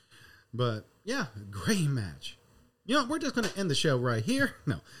 honestly. But yeah, great match. You know, we're just going to end the show right here.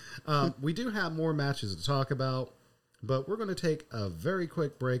 No, we do have more matches to talk about, but we're going to take a very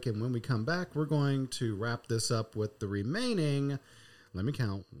quick break. And when we come back, we're going to wrap this up with the remaining, let me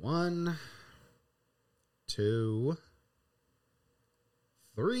count, 1, 2,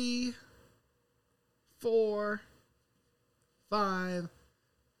 3, 4, 5,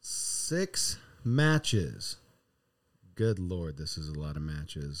 6 matches. Good Lord, this is a lot of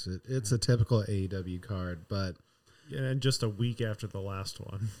matches. It's a typical AEW card, but... Yeah, and just a week after the last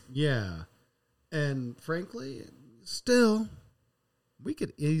one. Yeah. And frankly, still, we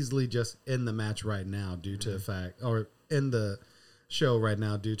could easily just end the match right now due to the fact... Or end the show right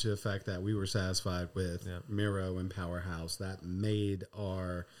now due to the fact that we were satisfied with Miro and Powerhouse. That made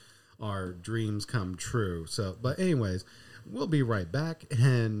our dreams come true. But anyways, we'll be right back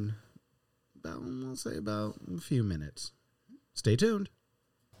in we'll say about a few minutes. Stay tuned.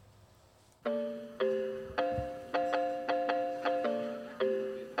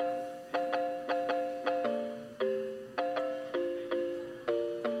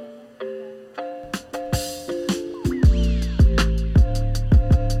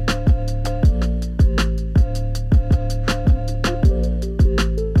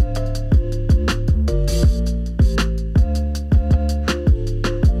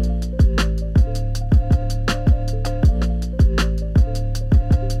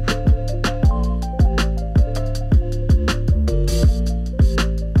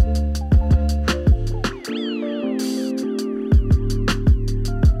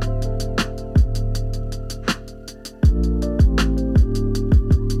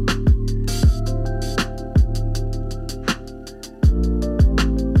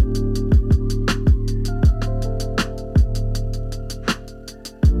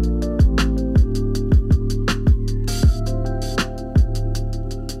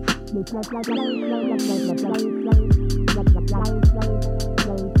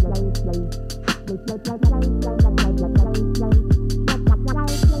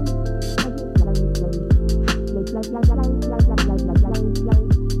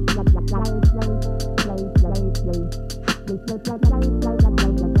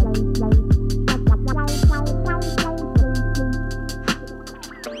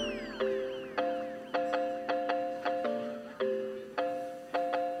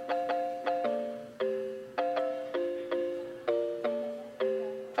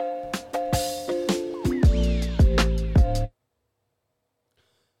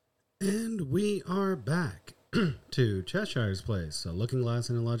 We are back to Cheshire's Place, a looking glass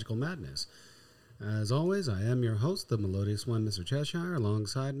in illogical madness. As always, I am your host, the melodious one, Mr. Cheshire.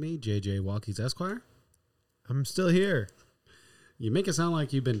 Alongside me, JJ Walkies Esquire. I'm still here. You make it sound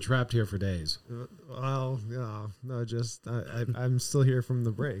like you've been trapped here for days. Well, yeah, no, just I'm still here from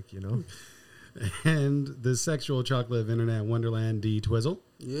the break, you know. And the sexual chocolate of Internet Wonderland, D Twizzle.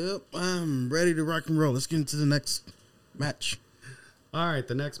 Yep, I'm ready to rock and roll. Let's get into the next match. All right,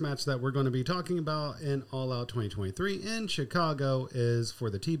 the next match that we're going to be talking about in All Out 2023 in Chicago is for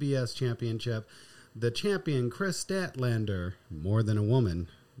the TBS Championship. The champion, Chris Statlander, more than a woman,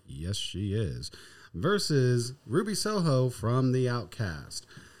 yes she is, versus Ruby Soho from The Outcast.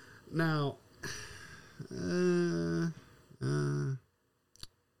 Now,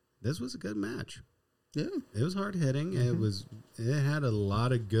 this was a good match. Yeah. It was hard hitting. It had a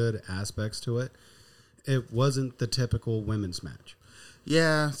lot of good aspects to it. It wasn't the typical women's match.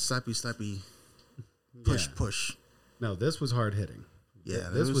 Yeah, slappy, push. No, this was hard hitting. Yeah,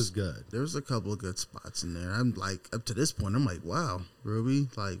 this was good. There was a couple of good spots in there. I'm like, up to this point, I'm like, wow, Ruby,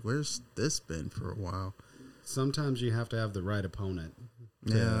 like, where's this been for a while? Sometimes you have to have the right opponent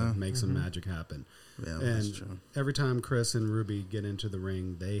to make some magic happen. Yeah, and that's true. Every time Chris and Ruby get into the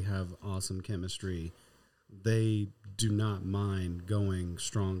ring, they have awesome chemistry. They do not mind going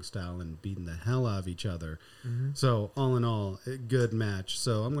strong style and beating the hell out of each other. Mm-hmm. So, all in all, a good match.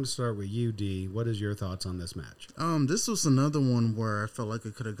 So, I'm going to start with you, D. What is your thoughts on this match? This was another one where I felt like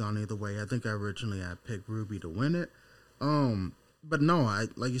it could have gone either way. I think originally I picked Ruby to win it. But no,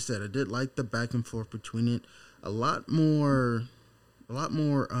 like you said, I did like the back and forth between it. A lot more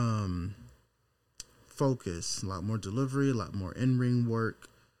focus, a lot more delivery, a lot more in-ring work.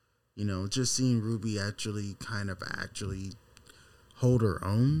 You know, just seeing Ruby actually hold her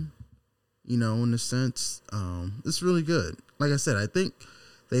own, you know, in a sense, it's really good. Like I said, I think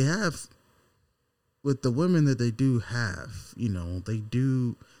they have, with the women that they do have, you know, they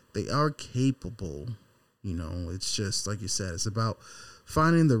are capable, you know, it's just, like you said, it's about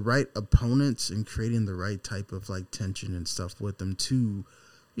finding the right opponents and creating the right type of, like, tension and stuff with them to,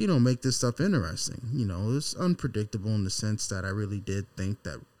 you know, make this stuff interesting. You know, it's unpredictable in the sense that I really did think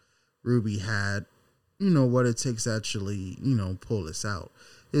that Ruby had, you know, what it takes to actually, you know, pull this out.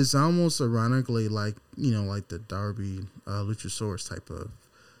 It's almost ironically like, you know, like the Darby Luchasaurus type of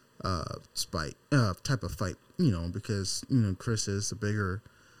type of fight, you know, because, you know, Chris is a bigger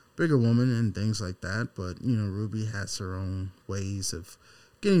woman and things like that, but, you know, Ruby has her own ways of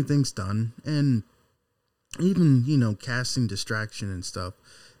getting things done, and even, you know, casting distraction and stuff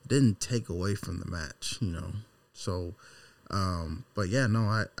didn't take away from the match, you know. So but yeah, no,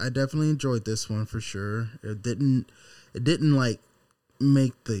 I definitely enjoyed this one for sure. It didn't like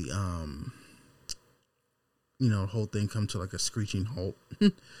make the you know, whole thing come to like a screeching halt.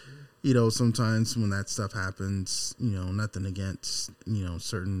 You know, sometimes when that stuff happens, you know, nothing against, you know,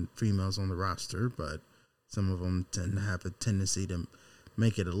 certain females on the roster, but some of them tend to have a tendency to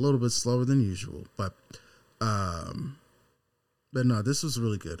make it a little bit slower than usual. But no, this was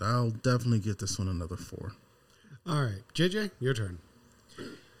really good. I'll definitely give this one another 4. All right, JJ, your turn.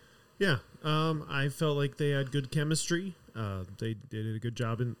 Yeah, I felt like they had good chemistry. They did a good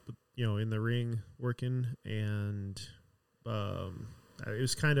job in the ring working, and it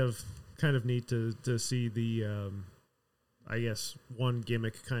was kind of neat to see the I guess one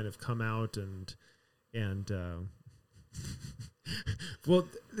gimmick kind of come out and well,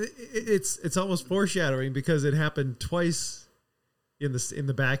 it's almost foreshadowing because it happened twice in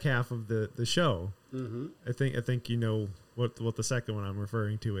the back half of the show. Mm-hmm. I think you know what the second one I'm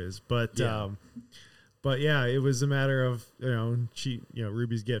referring to is, but yeah, it was a matter of,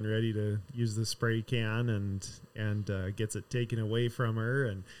 Ruby's getting ready to use the spray can and gets it taken away from her.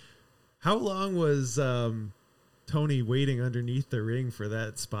 And how long was Tony waiting underneath the ring for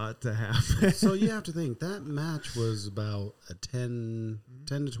that spot to happen? So you have to think that match was about a 10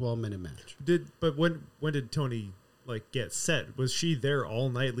 to 12 minute match. But when did Tony get set? Was she there all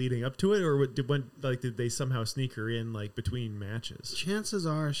night leading up to it, or did they somehow sneak her in between matches? Chances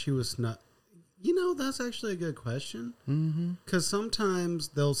are she was not. That's actually a good question. Because sometimes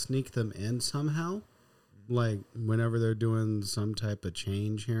they'll sneak them in somehow. Like whenever they're doing some type of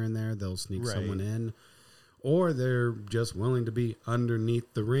change here and there, they'll sneak someone in. Or they're just willing to be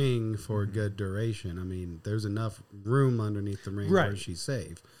underneath the ring for a good duration. I mean, there's enough room underneath the ring where she's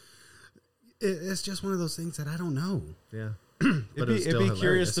safe. It's just one of those things that I don't know. Yeah. But I'd be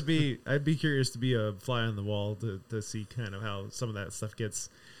curious to be a fly on the wall to see kind of how some of that stuff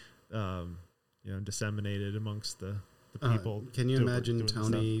gets disseminated amongst the people. Can you imagine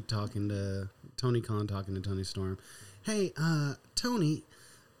Tony Khan talking to Tony Storm? Hey, Tony,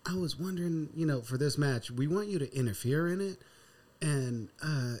 I was wondering, for this match, we want you to interfere in it. And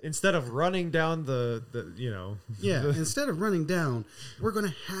instead of running down the instead of running down, we're going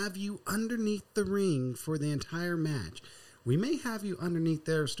to have you underneath the ring for the entire match. We may have you underneath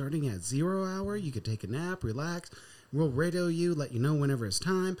there starting at 0 hour. You could take a nap, relax. We'll radio you, let you know whenever it's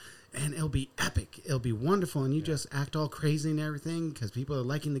time, and it'll be epic. It'll be wonderful, and you just act all crazy and everything because people are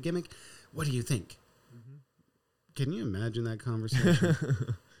liking the gimmick. What do you think? Mm-hmm. Can you imagine that conversation?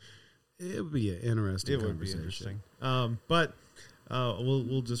 It would be an interesting conversation. It would be interesting. But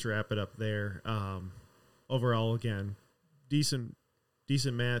we'll just wrap it up there. Overall, again, decent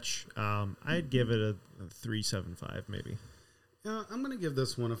match. I'd give it a 3.75 maybe. Yeah, I'm going to give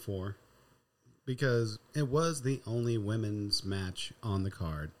this one a 4 because it was the only women's match on the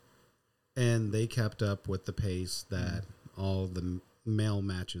card, and they kept up with the pace that all the male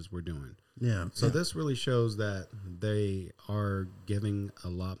matches were doing. Yeah. So this really shows that they are giving a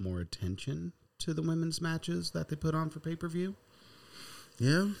lot more attention to the women's matches that they put on for pay-per-view.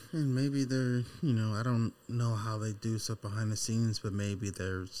 Yeah, and maybe they're, I don't know how they do stuff behind the scenes, but maybe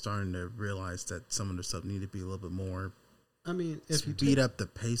they're starting to realize that some of the stuff need to be a little bit more. I mean, if you speed up the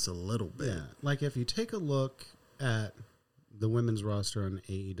pace a little bit. Yeah, like if you take a look at the women's roster on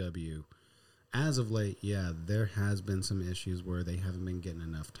AEW, as of late, there has been some issues where they haven't been getting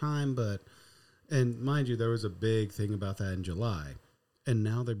enough time, and mind you, there was a big thing about that in July, and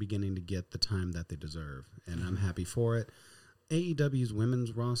now they're beginning to get the time that they deserve, and I'm happy for it. AEW's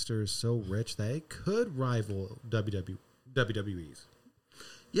women's roster is so rich that it could rival WWE's.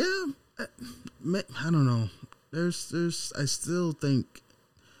 Yeah, I don't know. I still think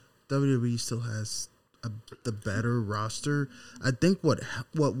WWE still has the better roster. I think what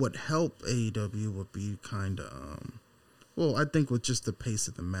would help AEW would be kind of, I think with just the pace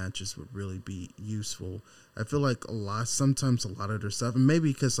of the matches would really be useful. I feel like sometimes a lot of their stuff, and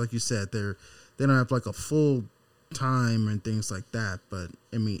maybe because like you said, they don't have like a full time and things like that, but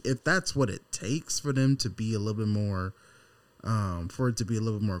I mean, if that's what it takes for them to be a little bit more for it to be a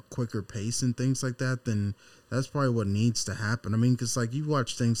little bit more quicker pace and things like that, then that's probably what needs to happen. I mean, because like you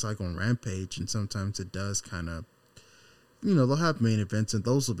watch things like on Rampage, and sometimes it does kind of, they'll have main events and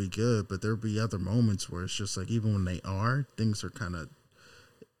those will be good, but there'll be other moments where it's just like, even when they are, things are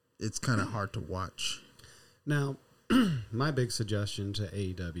it's kind of hard to watch. Now, my big suggestion to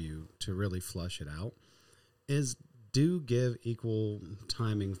AEW to really flush it out is do give equal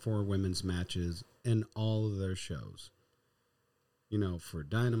timing for women's matches in all of their shows. For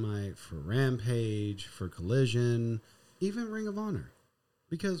Dynamite, for Rampage, for Collision, even Ring of Honor.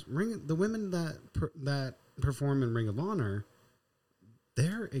 Because the women that perform in Ring of Honor,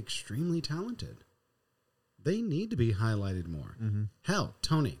 they're extremely talented. They need to be highlighted more. Mm-hmm. Hell,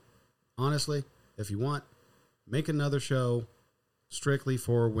 Tony, honestly, if you want, make another show strictly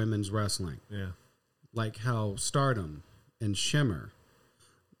for women's wrestling. Yeah. Like how Stardom and Shimmer,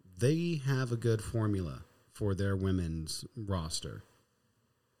 they have a good formula for their women's roster.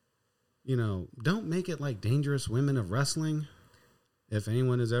 Don't make it like Dangerous Women of Wrestling. If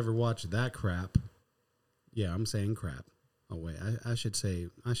anyone has ever watched that crap, I'm saying crap. Oh wait, I should say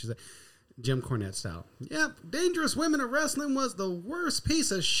Jim Cornette style. Yep, Dangerous Women of Wrestling was the worst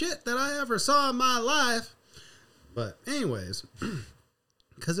piece of shit that I ever saw in my life. But anyways,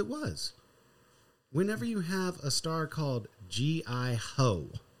 because it was. Whenever you have a star called G.I. Ho,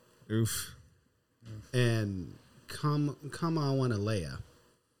 oof, and come on, want to Leia.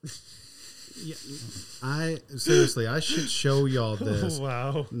 Yeah, I should show y'all this.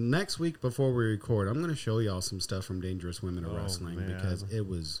 Wow. Next week before we record, I'm going to show y'all some stuff from Dangerous Women of Wrestling, man, because it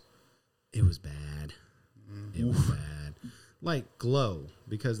was bad. It was bad. Like Glow,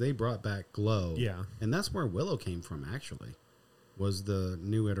 because they brought back Glow. Yeah. And that's where Willow came from, actually. Was the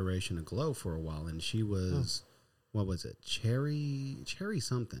new iteration of Glow for a while, and she was, what was it, Cherry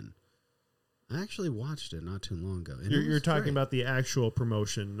something. I actually watched it not too long ago. You're talking about the actual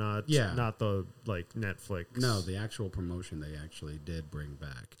promotion, not the like Netflix. No, the actual promotion they actually did bring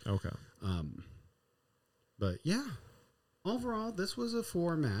back. Okay. But yeah, overall, this was a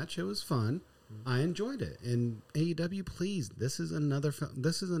 4 match. It was fun. I enjoyed it. And AEW, please, this is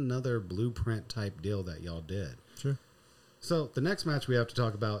another blueprint type deal that y'all did. Sure. So the next match we have to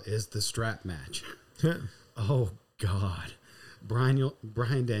talk about is the strap match. Oh God.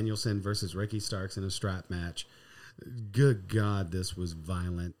 Bryan Danielson versus Ricky Starks in a strap match. Good God, this was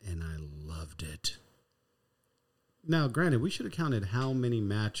violent, and I loved it. Now, granted, we should have counted how many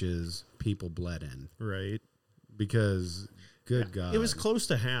matches people bled in. Right. Because, good God. It was close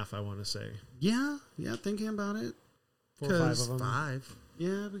to half, I want to say. Yeah, thinking about it. 4 or 5 of them. 5.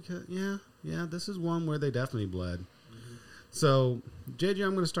 Yeah, because, this is one where they definitely bled. So, JJ,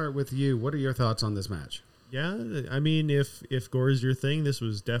 I'm going to start with you. What are your thoughts on this match? Yeah, I mean, if gore is your thing, this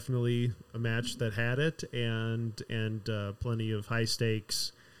was definitely a match that had it, and plenty of high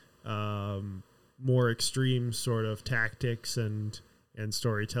stakes, more extreme sort of tactics and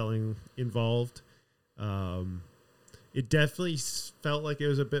storytelling involved. It definitely felt like it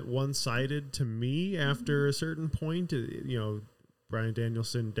was a bit one-sided to me after a certain point. You know, Bryan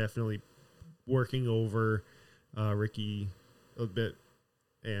Danielson definitely working over Ricky a bit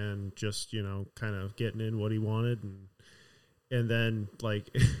and just, you know, kind of getting in what he wanted. And then, like,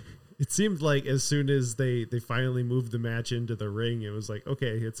 it seemed like as soon as they finally moved the match into the ring, it was like,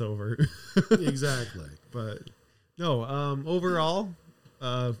 okay, it's over. Exactly. But, no, overall...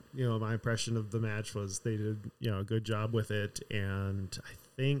 you know, my impression of the match was they did, you know, a good job with it. And I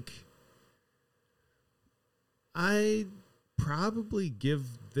think I'd probably give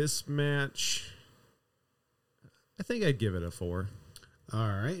this match, I think I'd give it a 4. All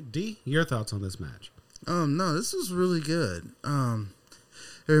right. D, your thoughts on this match? No, this was really good. It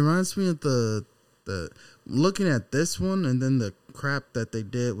reminds me of the looking at this one and then the crap that they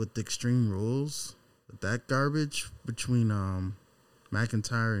did with the Extreme Rules, that garbage between,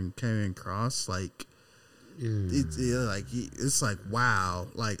 McIntyre and Karrion Kross, like it's like wow,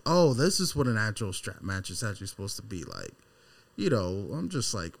 like, oh, this is what an actual strap match is actually supposed to be like. You know, I'm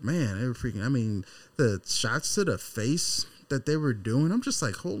just like, man, they were freaking. I mean, the shots to the face that they were doing, I'm just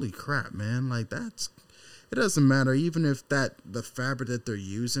like, holy crap, man! Like that's. It doesn't matter, even if the fabric that they're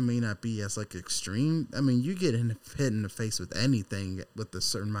using may not be as like extreme. I mean, you get hit in the face with anything with a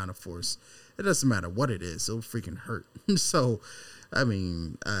certain amount of force. It doesn't matter what it is; it'll freaking hurt. So. I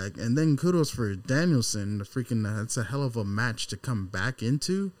mean, and then kudos for Danielson. That's a hell of a match to come back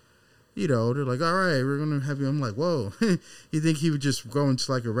into. You know, they're like, all right, we're going to have you. I'm like, whoa. You think he would just go into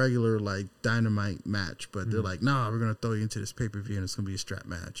like a regular, like, Dynamite match. But they're like, nah, we're going to throw you into this pay-per-view and it's going to be a strap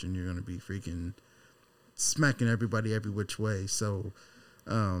match. And you're going to be freaking smacking everybody every which way. So,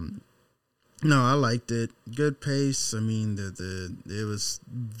 no, I liked it. Good pace. I mean, it was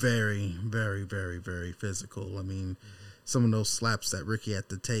very, very, very, very physical. I mean, some of those slaps that Ricky had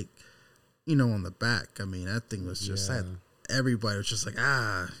to take, you know, on the back. I mean, that thing was just everybody was just like,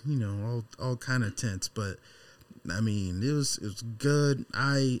 you know, all kind of tense. But I mean, it was good.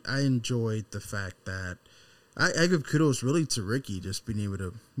 I enjoyed the fact that I give kudos really to Ricky just being able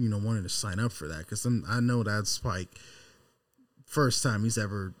to, you know, wanting to sign up for that, because I know that's like first time he's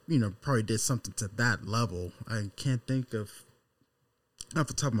ever, you know, probably did something to that level. I can't think of off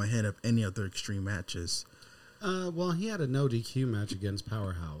the top of my head of any other extreme matches. Well, he had a no DQ match against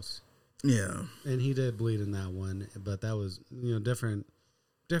Powerhouse. Yeah. And he did bleed in that one, but that was, you know, different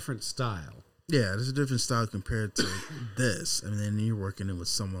style. Yeah, there's a different style compared to this. I mean, then you're working in with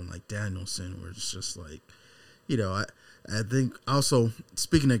someone like Danielson, where it's just like, you know, I think also,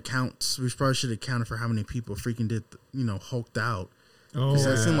 speaking of counts, we probably should have counted for how many people freaking did, you know, hulked out. Oh, because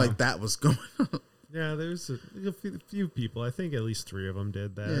it seemed like that was going on. Yeah, there's a few people. I think at least 3 of them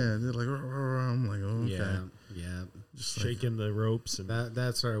did that. Yeah, they're like, I'm like, oh, okay. Yeah. Just shaking the ropes. And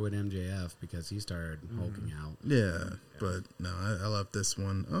that started with MJF because he started hulking out. Yeah, but no, I love this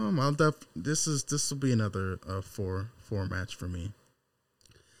one. This will be another 4 match for me.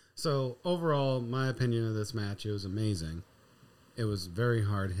 So overall, my opinion of this match, it was amazing. It was very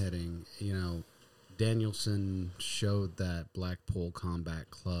hard hitting. You know, Danielson showed that Blackpool Combat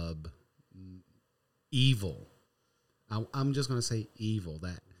Club evil. I'm just going to say evil.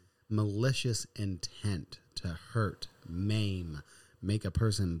 That malicious intent to hurt, maim, make a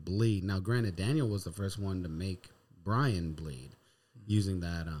person bleed. Now, granted, Daniel was the first one to make Bryan bleed using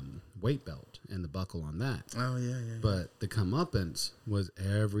that weight belt and the buckle on that. Oh, yeah. But the comeuppance was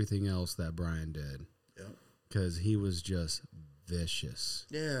everything else that Bryan did. Yep. Because he was just vicious.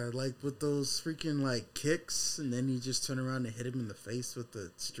 Yeah, like with those freaking like kicks, and then you just turn around and hit him in the face with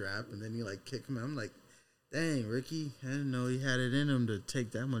the strap, and then you like kick him. I'm like, dang, Ricky, I didn't know he had it in him to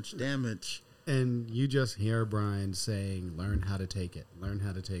take that much damage. And you just hear Bryan saying, learn how to take it. Learn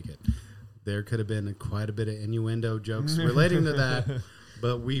how to take it. There could have been quite a bit of innuendo jokes relating to that,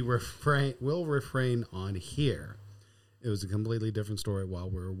 but we'll refrain on here. It was a completely different story while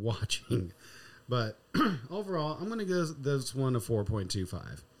we were watching. But overall, I'm going to give this one a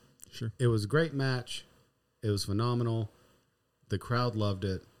 4.25. Sure. It was a great match. It was phenomenal. The crowd loved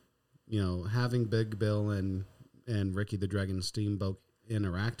it. You know, having Big Bill and Ricky the Dragon Steamboat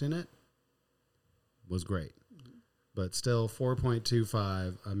interact in it was great. But still,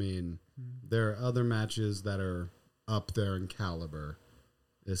 4.25. I mean, there are other matches that are up there in caliber,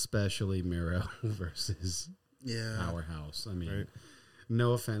 especially Miro versus Powerhouse. I mean,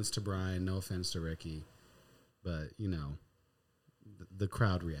 no offense to Bryan, no offense to Ricky, but, you know, the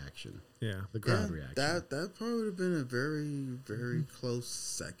crowd reaction. Yeah. The crowd reaction. That probably would have been a very, very close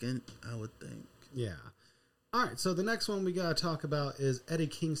second, I would think. Yeah. All right, so the next one we got to talk about is Eddie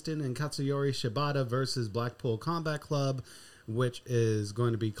Kingston and Katsuyori Shibata versus Blackpool Combat Club, which is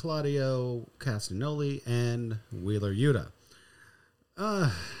going to be Claudio Castagnoli and Wheeler Yuta.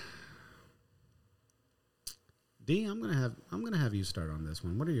 D, I'm gonna have you start on this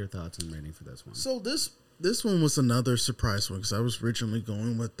one. What are your thoughts and rating for this one? So this one was another surprise one because I was originally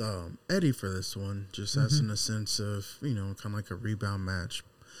going with Eddie for this one, just as in a sense of kind of like a rebound match.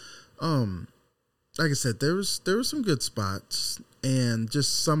 Like I said, there was some good spots, and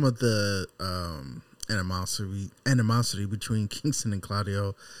just some of the animosity between Kingston and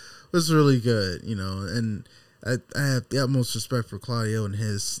Claudio was really good, and I have the utmost respect for Claudio and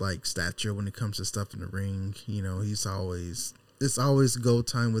his like stature when it comes to stuff in the ring. It's always go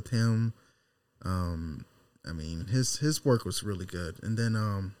time with him. I mean, his work was really good, and then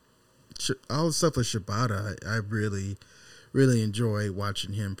all the stuff with Shibata, I really, really enjoy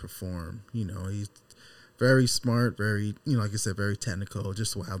watching him perform. He's very smart, very like I said, very technical.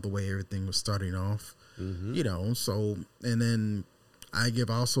 Just the way everything was starting off, So, and then I give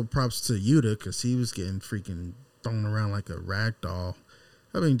also props to Yuta because he was getting freaking thrown around like a rag doll.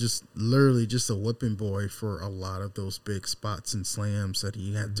 I mean, just literally just a whipping boy for a lot of those big spots and slams that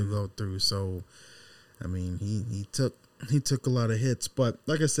he had to go through. So, I mean, he took a lot of hits, but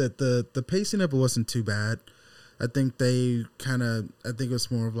like I said, the pacing of it wasn't too bad. I think it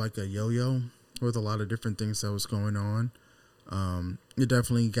was more of like a yo-yo with a lot of different things that was going on. It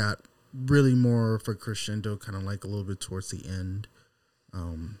definitely got really more of a crescendo, kind of like a little bit towards the end.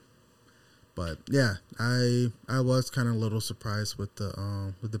 But yeah, I was kind of a little surprised with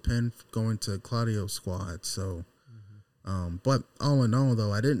the pin going to Claudio's squad. So, but all in all,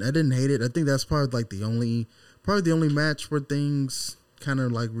 though, I didn't hate it. I think that's probably the only match where things kind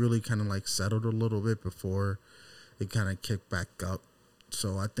of like really kind of like settled a little bit before it kind of kicked back up.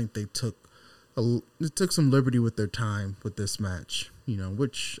 So I think they took some liberty with their time with this match,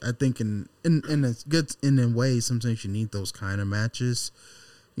 which I think in a way sometimes you need those kind of matches,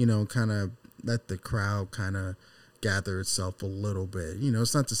 kind of let the crowd kind of gather itself a little bit.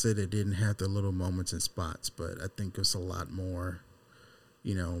 It's not to say they didn't have their little moments and spots, but I think it's a lot more,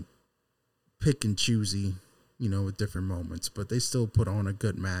 pick and choosy, with different moments, but they still put on a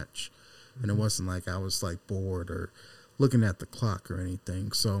good match. And it wasn't like I was like bored or looking at the clock or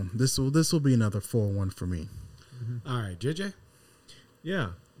anything. So this will be another 4-1 for me. All right, JJ.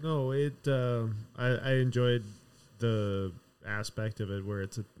 Yeah, no, I enjoyed the aspect of it where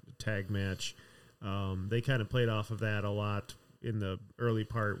it's a tag match. They kind of played off of that a lot in the early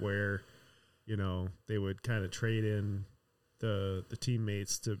part where, they would kind of trade in the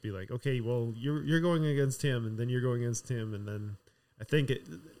teammates to be like, okay, well, you're going against him, and then you're going against him, and then I think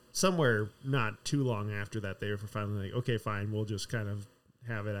somewhere not too long after that, they were finally like, okay, fine, we'll just kind of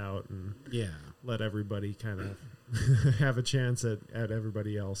have it out and let everybody kind of have a chance at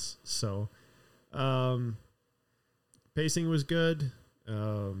everybody else. So, pacing was good.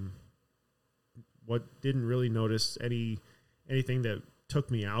 What didn't really notice anything that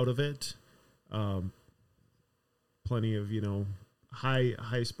took me out of it. Plenty of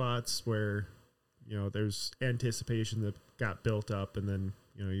high spots where there's anticipation that got built up, and then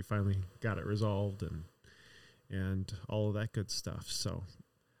you finally got it resolved and all of that good stuff. So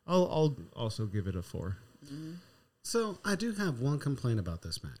I'll also give it a 4. So I do have one complaint about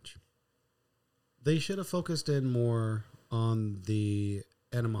this match. They should have focused in more on the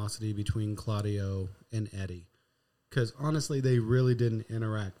animosity between Claudio and Eddie, because honestly, they really didn't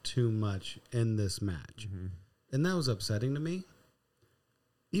interact too much in this match, and that was upsetting to me.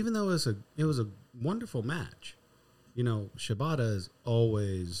 Even though it was a wonderful match, Shibata is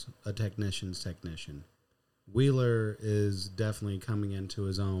always a technician's technician. Wheeler is definitely coming into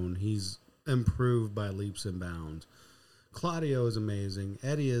his own. He's improved by leaps and bounds. Claudio is amazing.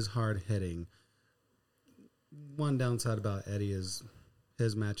 Eddie is hard hitting. One downside about Eddie is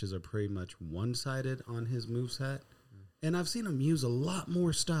his matches are pretty much one-sided on his moveset. And I've seen him use a lot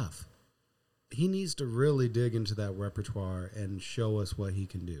more stuff. He needs to really dig into that repertoire and show us what he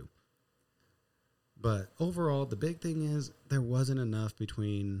can do. But overall, the big thing is there wasn't enough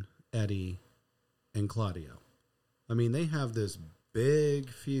between Eddie and Claudio. I mean, they have this big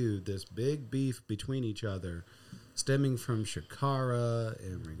feud, this big beef between each other, stemming from Shikara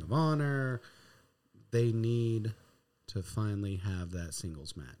and Ring of Honor. They need to finally have that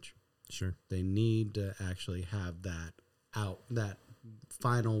singles match. Sure. They need to actually have that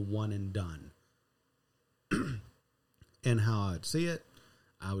final one and done. And how I would see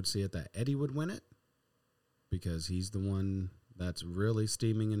it that Eddie would win it, because he's the one that's really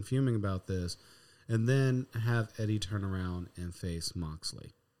steaming and fuming about this, and then have Eddie turn around and face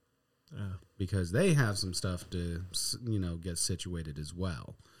Moxley. Because they have some stuff to, get situated as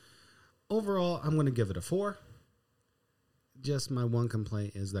well. Overall, I'm going to give it a 4. Just my one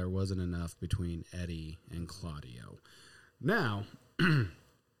complaint is there wasn't enough between Eddie and Claudio. Now,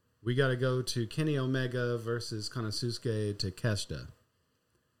 we got to go to Kenny Omega versus Konosuke Takeshita.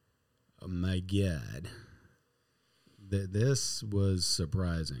 Oh my God. This was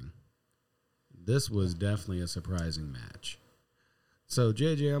surprising. This was definitely a surprising match. So,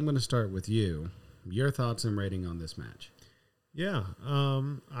 JJ, I'm going to start with you. Your thoughts and rating on this match. Yeah,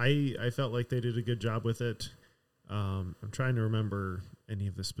 I felt like they did a good job with it. I'm trying to remember any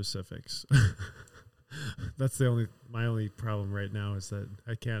of the specifics. That's my only problem right now is that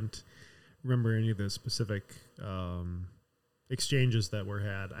I can't remember any of the specific exchanges that were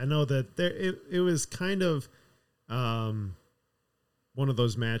had. I know that it was kind of one of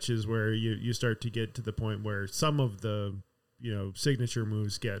those matches where you start to get to the point where some of the signature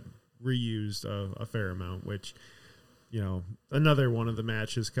moves get reused a fair amount, which, another one of the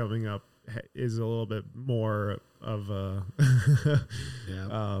matches coming up is a little bit more of a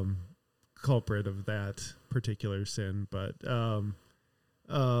culprit of that particular sin. But,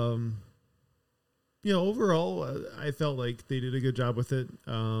 overall, I felt like they did a good job with it.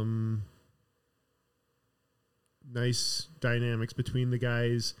 Nice dynamics between the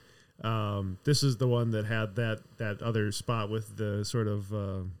guys. This is the one that had that other spot with the sort of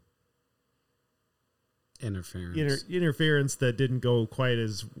interference that didn't go quite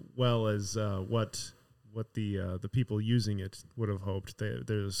as well as what the people using it would have hoped. There's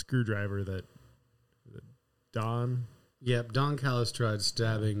a screwdriver that Don. Yep, Don Callis tried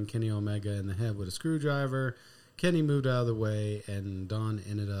stabbing Kenny Omega in the head with a screwdriver. Kenny moved out of the way, and Don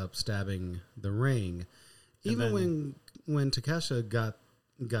ended up stabbing the ring. Even when Takeshita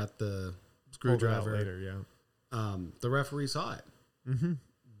got the screwdriver later, the referee saw it. Mm-hmm.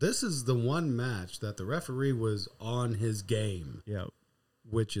 This is the one match that the referee was on his game,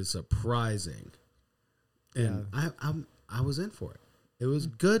 which is surprising. And I was in for it. It was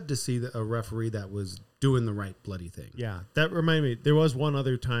good to see a referee that was doing the right bloody thing. Yeah, that reminded me. There was one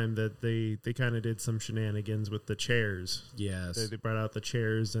other time that they kind of did some shenanigans with the chairs. Yes. They brought out the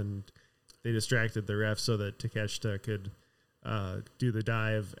chairs and they distracted the ref so that Takeshita could do the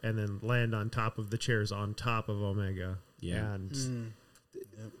dive and then land on top of the chairs on top of Omega. Yeah. And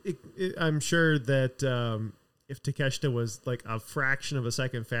I'm sure that if Takeshita was like a fraction of a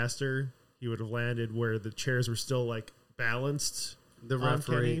second faster, he would have landed where the chairs were still like balanced. The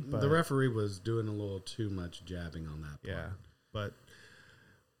referee was doing a little too much jabbing on that part. Yeah, but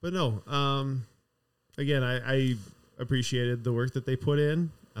no. Again, I appreciated the work that they put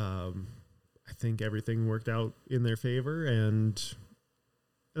in. I think everything worked out in their favor, and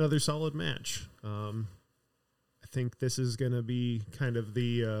another solid match. I think this is going to be kind of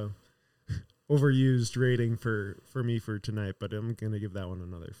the overused rating for me for tonight, but I'm going to give that one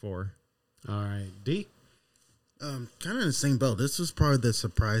another 4. All right, D. Kind of in the same boat. This was probably the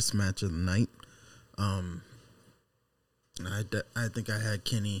surprise match of the night. I think I had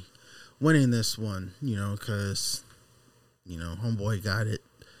Kenny winning this one, because, homeboy got it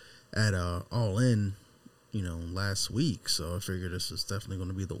at All In, last week. So I figured this was definitely going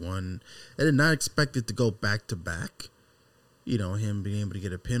to be the one. I did not expect it to go back to back, him being able to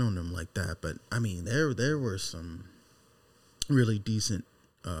get a pin on him like that. But, I mean, there were some really decent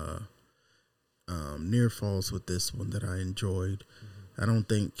near falls with this one that I enjoyed. Mm-hmm. I don't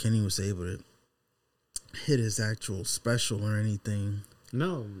think Kenny was able to hit his actual special or anything.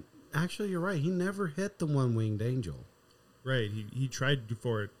 No, actually, you're right. He never hit the one-winged angel. Right. He tried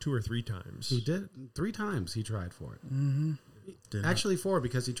for it 2 or 3 times. He did 3 times. He tried for it. Mm-hmm. Actually, 4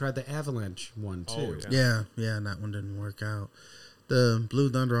 because he tried the avalanche one too. Oh, yeah, and that one didn't work out. The Blue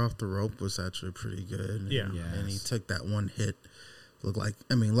Thunder off the rope was actually pretty good. And he took that one hit. Looked like,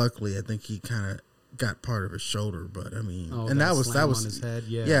 luckily, I think he kind of got part of his shoulder, but and that was on his head.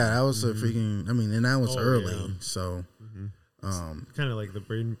 Yeah, that was a freaking. and that was early, so kind of like the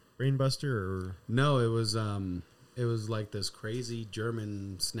brain buster, or no, it was like this crazy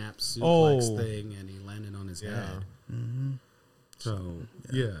German snap suplex thing, and he landed on his head. Mm-hmm. So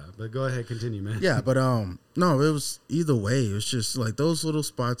but go ahead, continue, man. Yeah, but no, it was either way. It was just like those little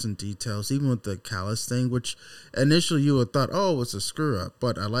spots and details, even with the Callus thing, which initially you would thought, it's a screw up,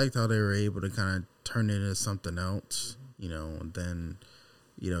 but I liked how they were able to kind of turn it into something else, and then,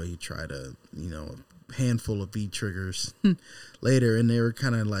 you try to, a handful of V triggers later, and they were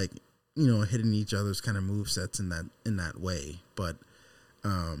kind of like, hitting each other's kind of move sets in that way, but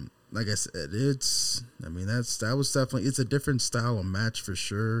Like I said, that was definitely, it's a different style of match for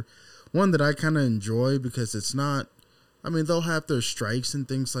sure. One that I kind of enjoy because it's not, I mean, they'll have their strikes and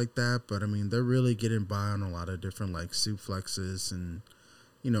things like that, but I mean, they're really getting by on a lot of different like suplexes and,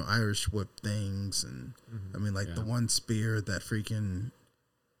 you know, Irish whip things. And I mean, like the one spear that freaking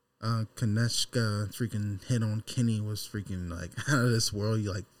Konechka freaking hit on Kenny was freaking like out of this world.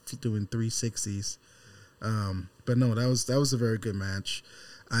 You like doing 360s. But no, that was a very good match.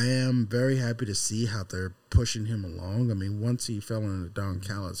 I am very happy to see how they're pushing him along. I mean, once he fell into Don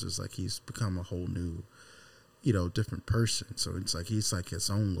Callis, it's like he's become a whole new, you know, different person. So it's like he's like his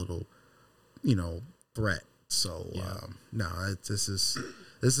own little, you know, threat. So this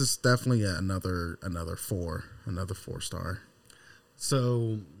is definitely another 4-star.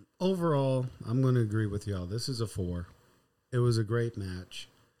 So overall, I'm going to agree with y'all. This is a 4. It was a great match.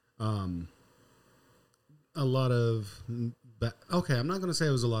 A lot of I'm not going to say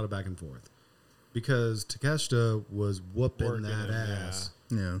it was a lot of back and forth because Takeshita was whooping that ass.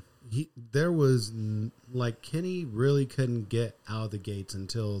 Yeah. There was like Kenny really couldn't get out of the gates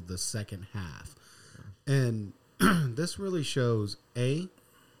until the second half. And this really shows A,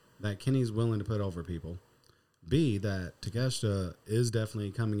 that Kenny's willing to put over people. B, that Takeshita is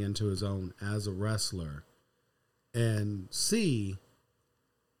definitely coming into his own as a wrestler. And C,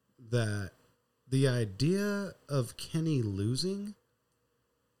 that the idea of Kenny losing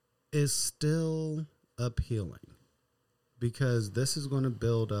is still appealing because this is going to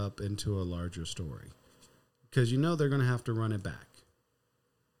build up into a larger story. Because you know they're going to have to run it back.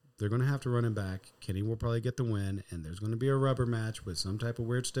 They're going to have to run it back. Kenny will probably get the win, and there's going to be a rubber match with some type of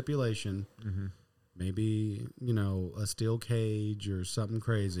weird stipulation. Mm-hmm. Maybe, you know, a steel cage or something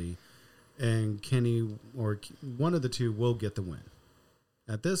crazy. And Kenny or one of the two will get the win.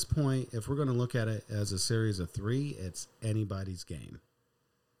 At this point, if we're going to look at it as a series of 3, it's anybody's game.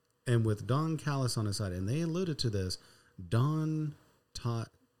 And with Don Callis on his side, and they alluded to this, Don taught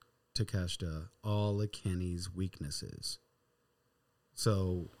Takeshita all of Kenny's weaknesses.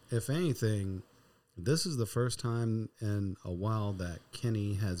 So, if anything, this is the first time in a while that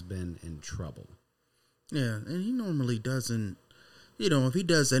Kenny has been in trouble. Yeah, and he normally doesn't, you know, if he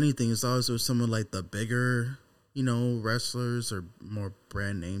does anything, it's always with someone like the bigger, you know, wrestlers or more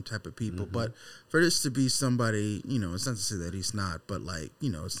brand name type of people. Mm-hmm. But for this to be somebody, you know, it's not to say that he's not, but like,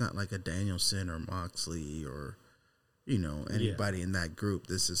 you know, it's not like a Danielson or Moxley or, you know, anybody in that group.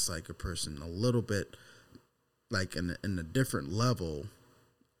 This is like a person a little bit like in a different level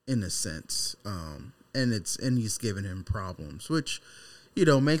in a sense. And he's giving him problems, which, you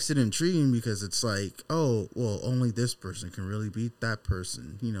know, makes it intriguing because it's like, oh, well, only this person can really beat that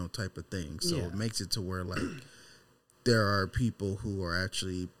person, you know, type of thing. So it makes it to where, like, there are people who are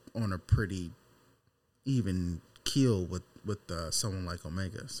actually on a pretty even keel with someone like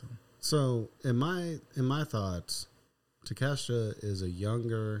Omega. So in my thoughts, Takeshita is a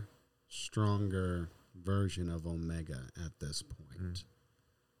younger, stronger version of Omega at this point. Mm.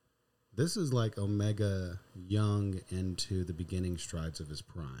 This is like Omega young into the beginning strides of his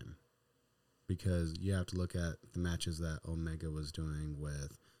prime, because you have to look at the matches that Omega was doing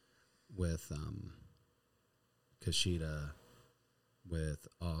with Kushida, with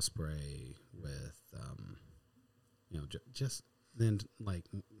Ospreay, with you know, just then like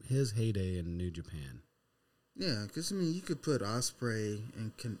his heyday in New Japan. Yeah, because I mean, you could put Ospreay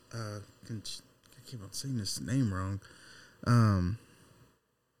and I keep on saying this name wrong.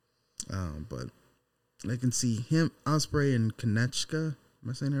 But I can see him, Ospreay and Konechka. Am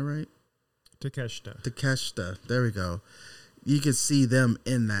I saying that right? Takeshita. There we go. You could see them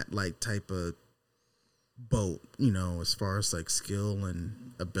in that like type of boat, you know, as far as like skill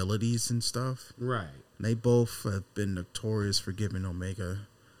and abilities and stuff. Right. And they both have been notorious for giving Omega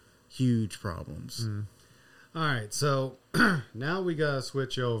huge problems. Mm. All right, so now we got to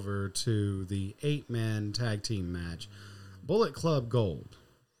switch over to the 8-man tag team match. Bullet Club Gold.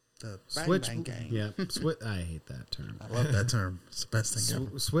 The bang gang. Yeah, I hate that term. I love that term. It's the best thing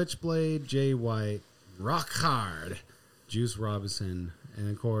ever. Switchblade, Jay White, Rock Hard, Juice Robinson, and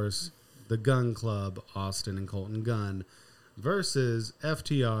of course, the Gun Club, Austin and Colton Gunn, versus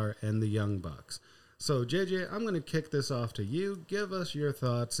FTR and the Young Bucks. So, JJ, I'm going to kick this off to you. Give us your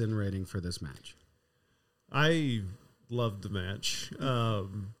thoughts and rating for this match. I loved the match.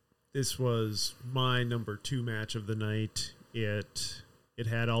 This was my number 2 match of the night. It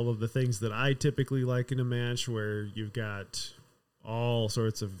had all of the things that I typically like in a match, where you've got all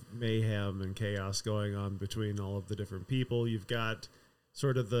sorts of mayhem and chaos going on between all of the different people. You've got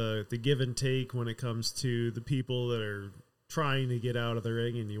sort of the give and take when it comes to the people that are trying to get out of the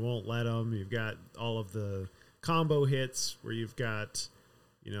ring and you won't let them. You've got all of the combo hits where you've got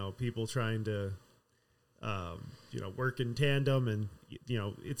people trying to, work in tandem, and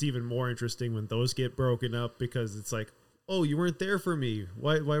it's even more interesting when those get broken up because it's like, oh, you weren't there for me.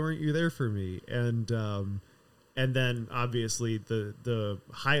 Why weren't you there for me? And then obviously the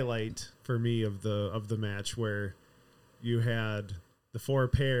highlight for me of the match where you had the 4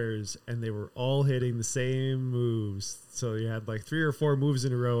 pairs and they were all hitting the same moves. So you had like 3 or 4 moves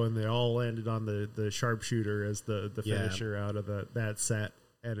in a row and they all landed on the sharpshooter as the finisher out of that set.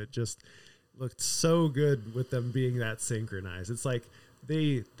 And it just looked so good with them being that synchronized. It's like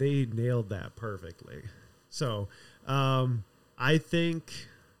they nailed that perfectly. So I think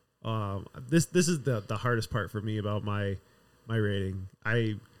this is the hardest part for me about my rating.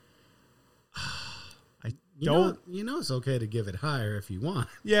 It's okay to give it higher if you want.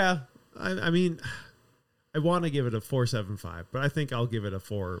 Yeah, I mean, I want to give it a 4.75, but I think I'll give it a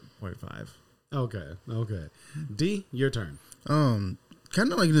 4.5. Okay. D, your turn.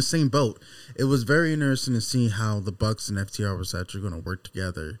 Kind of like in the same boat. It was very interesting to see how the Bucks and FTR was actually going to work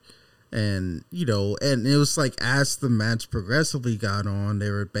together. And, and it was like as the match progressively got on, they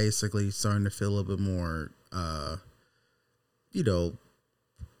were basically starting to feel a little bit more,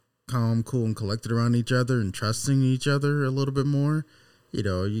 calm, cool, and collected around each other and trusting each other a little bit more. You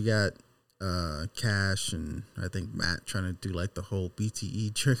got Cash and I think Matt trying to do like the whole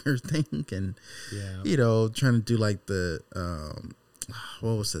BTE trigger thing and, trying to do like the,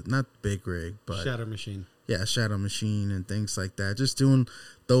 what was it? Not Big Rig, but Shadow Machine. Yeah, Shadow Machine and things like that. Just doing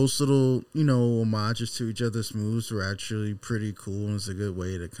those little, homages to each other's moves were actually pretty cool. And it's a good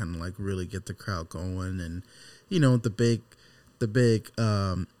way to kind of like really get the crowd going. And, the big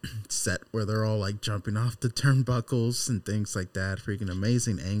set where they're all like jumping off the turnbuckles and things like that. Freaking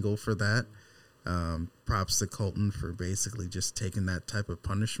amazing angle for that. Props to Colton for basically just taking that type of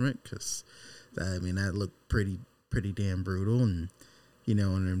punishment because, that looked pretty damn brutal. And, and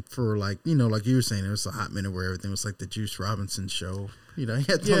then for like you were saying, it was a hot minute where everything was like the Juice Robinson show. You had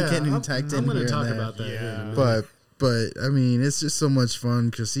Tom getting tagged in. I'm going to talk there. about that. Yeah. But it's just so much fun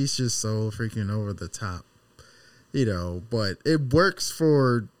because he's just so freaking over the top. But it works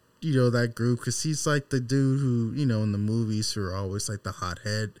for, that group because he's like the dude who, in the movies who are always like the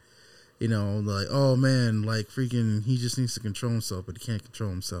hothead, like, oh man, like freaking, he just needs to control himself, but he can't control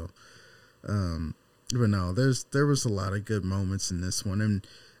himself. But no, there was a lot of good moments in this one.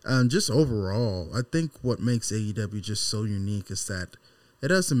 And just overall, I think what makes AEW just so unique is that it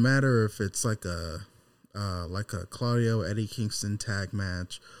doesn't matter if it's like a Claudio Eddie Kingston tag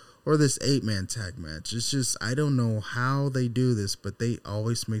match or this 8-man tag match. It's just, I don't know how they do this, but they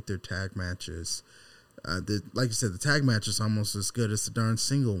always make their tag matches. Like you said, the tag match is almost as good as the darn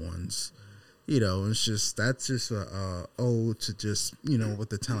single ones. It's just, that's just a ode to just, with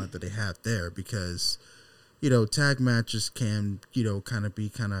the talent that they have there because, tag matches can, kind of be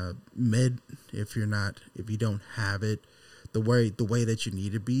kind of mid if you don't have it the way that you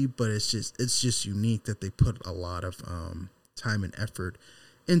need to be, but it's just unique that they put a lot of time and effort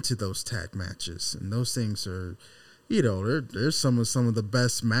into those tag matches, and those things are, there's some of the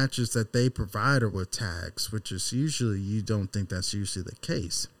best matches that they provide are with tags, which is usually, you don't think that's usually the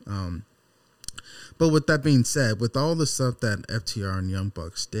case. But with that being said, with all the stuff that FTR and Young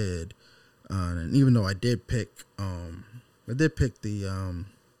Bucks did, and even though I did pick the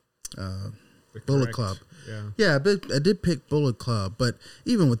Bullet Club. Yeah, but I did pick Bullet Club, but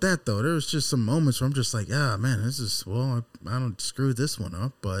even with that though, there was just some moments where I'm just like, yeah, man, I don't screw this one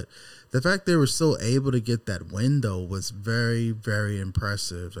up. But the fact they were still able to get that win though was very, very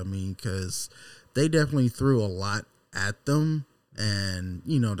impressive. Because they definitely threw a lot at them, and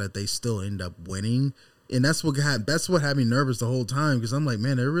that they still end up winning, and that's what had me nervous the whole time because I'm like,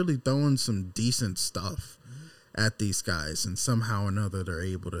 man, they're really throwing some decent stuff at these guys, and somehow or another they're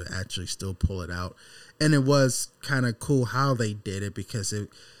able to actually still pull it out. And it was kind of cool how they did it because it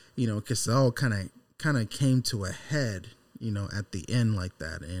all kind of came to a head, at the end like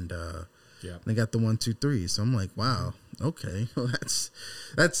that. And they got the 1, 2, 3. So I'm like, wow, okay, well,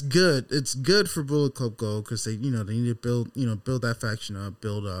 that's good. It's good for Bullet Club Gold because they need to build that faction up,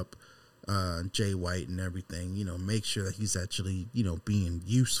 build up Jay White and everything. Make sure that he's actually being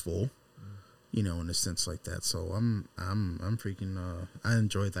useful. In a sense like that. So I'm freaking, I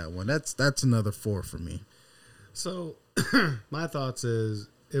enjoyed that one. That's another 4 for me. So my thoughts is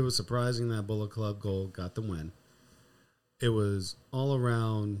it was surprising that Bullet Club Gold got the win. It was all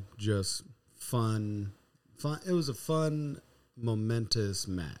around just fun. It was a fun, momentous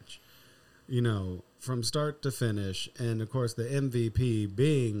match, from start to finish. And of course the MVP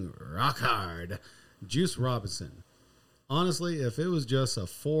being rock hard, Juice Robinson. Honestly, if it was just a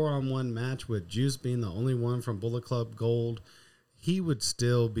 4-on-1 match with Juice being the only one from Bullet Club Gold, he would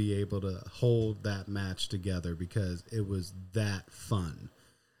still be able to hold that match together because it was that fun.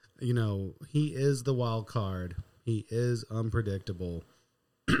 You know, he is the wild card. He is unpredictable.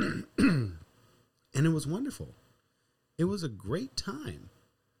 And it was wonderful. It was a great time.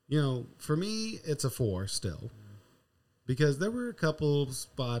 You know, for me, it's a 4 still. Because there were a couple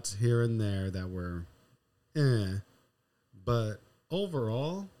spots here and there that were but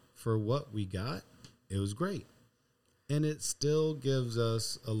overall, for what we got, it was great. And it still gives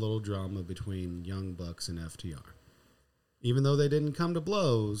us a little drama between Young Bucks and FTR. Even though they didn't come to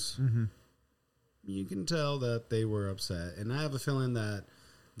blows, you can tell that they were upset. And I have a feeling that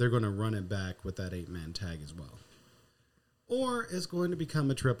they're going to run it back with that 8-man tag as well. Or it's going to become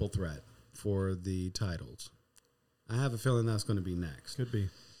a triple threat for the titles. I have a feeling that's going to be next. Could be.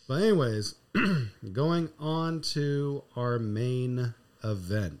 But anyways, going on to our main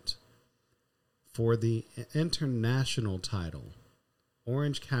event for the international title,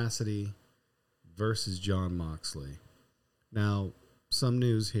 Orange Cassidy versus Jon Moxley. Now, some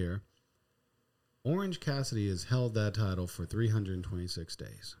news here. Orange Cassidy has held that title for 326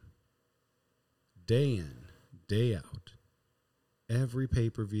 days. Day in, day out. Every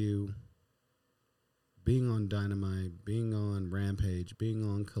pay-per-view, being on Dynamite, being on Rampage, being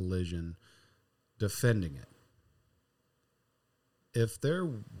on Collision, defending it. If there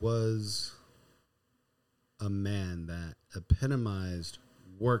was a man that epitomized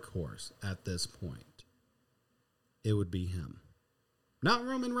workhorse at this point, it would be him. Not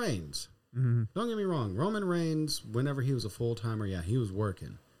Roman Reigns. Don't get me wrong. Roman Reigns, whenever he was a full-timer, yeah, he was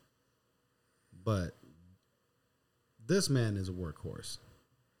working. But this man is a workhorse.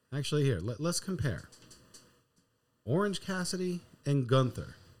 Actually, here, let's compare. Orange Cassidy and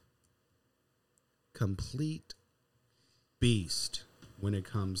Gunther. Complete beast when it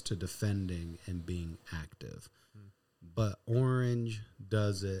comes to defending and being active. But Orange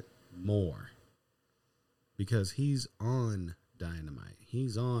does it more. Because he's on Dynamite.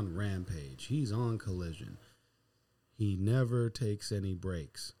 He's on Rampage. He's on Collision. He never takes any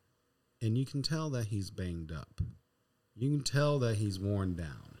breaks. And you can tell that he's banged up. You can tell that he's worn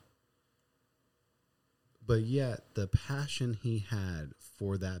down. But yet, the passion he had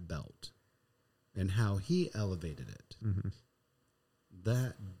for that belt and how he elevated it,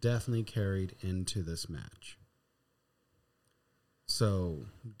 that definitely carried into this match. So,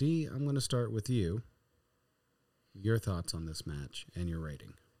 D, I'm going to start with you. Your thoughts on this match and your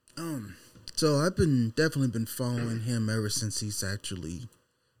rating. So I've definitely been following him ever since he's actually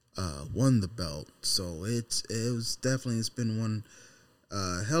won the belt. So it's been one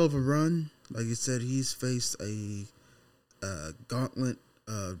hell of a run. Like you said, he's faced a gauntlet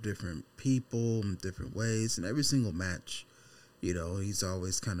of different people in different ways, and every single match, you know, he's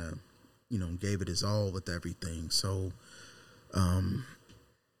always kind of, you know, gave it his all with everything. So,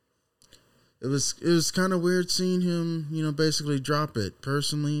 it was kind of weird seeing him, you know, basically drop it.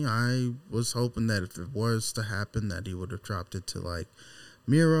 Personally, I was hoping that if it was to happen, that he would have dropped it to like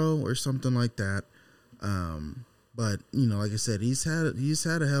Miro or something like that. But you know, like I said, he's had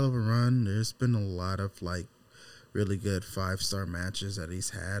a hell of a run. There's been a lot of like really good 5-star matches that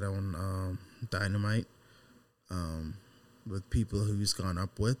he's had on Dynamite with people who he's gone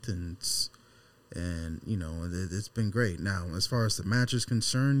up with, and you know, it's been great. Now, as far as the match is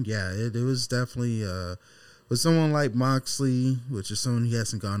concerned, yeah, it was definitely with someone like Moxley, which is someone he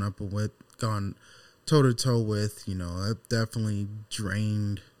hasn't gone toe to toe with. You know, it definitely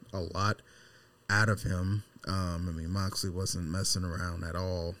drained a lot out of him. I mean, Moxley wasn't messing around at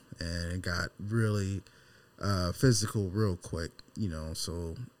all, and it got really physical real quick. You know,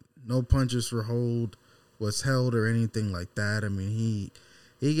 so no punches were held or anything like that. I mean,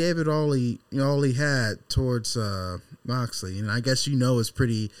 he gave it all he had towards Moxley, and I guess, you know, it's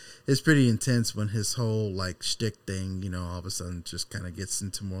pretty intense when his whole like shtick thing, you know, all of a sudden just kind of gets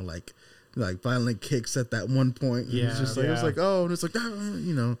into more like violent kicks at that one point. And it's just like, it was like, oh, and it's like,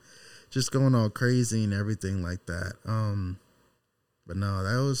 you know, just going all crazy and everything like that. But no,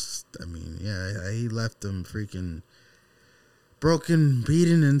 that was, I mean, yeah, he left him freaking broken,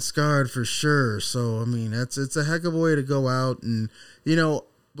 beaten, and scarred for sure. So, I mean, it's a heck of a way to go out. And, you know,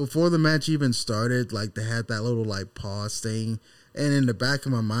 before the match even started, like, they had that little, like, pause thing. And in the back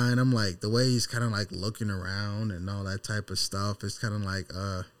of my mind, I'm like, the way he's kind of, like, looking around and all that type of stuff, it's kind of like,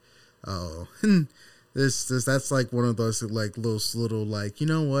 that's, like, one of those, like, little, like, you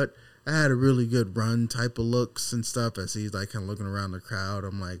know what? I had a really good run type of looks and stuff as he's, like, kind of looking around the crowd.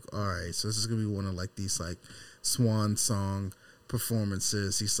 I'm like, all right, so this is going to be one of, like, these, like, swan song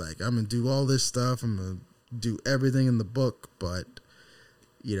performances. He's like, I'm going to do all this stuff. I'm going to do everything in the book, but,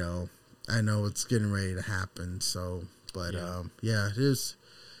 you know, I know it's getting ready to happen. So But yeah, it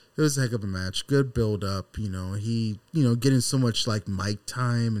was a heck of a match. Good build up. He getting so much like mic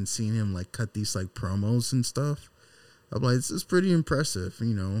time and seeing him like cut these like promos and stuff. I'm like, this is pretty impressive.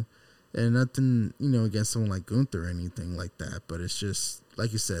 And nothing against someone like Gunther or anything like that. But it's just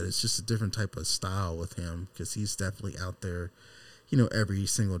like you said, it's just a different type of style with him because he's definitely out there, every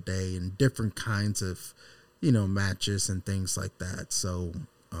single day in different kinds of matches and things like that. So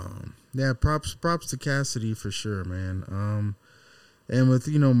yeah, props to Cassidy for sure, man. And with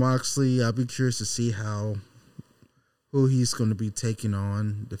Moxley, I'll be curious to see who he's going to be taking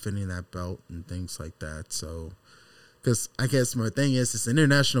on, defending that belt and things like that. So, because I guess my thing is it's an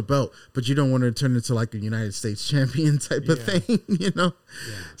international belt, but you don't want to turn it into like a United States champion type of thing, Yeah.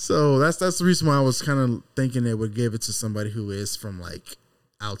 So that's the reason why I was kind of thinking they would give it to somebody who is from like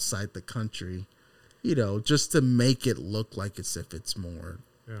outside the country, just to make it look like as if it's more,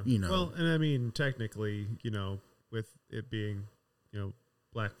 Well, and I mean, technically, with it being,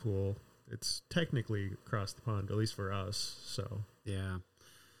 Blackpool, it's technically across the pond, at least for us. So yeah,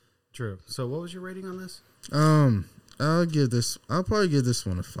 true. So what was your rating on this? I'll probably give this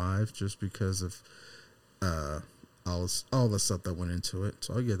one a 5 just because of all the stuff that went into it.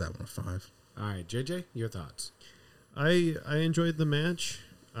 So I'll give that one a 5. All right, JJ, your thoughts? I enjoyed the match.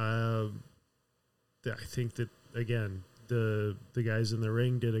 I think that again the guys in the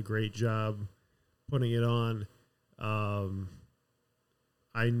ring did a great job putting it on.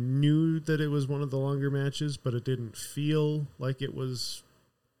 I knew that it was one of the longer matches, but it didn't feel like it was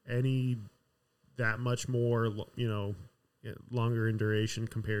any that much more, longer in duration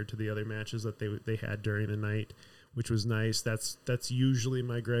compared to the other matches that they had during the night, which was nice. That's usually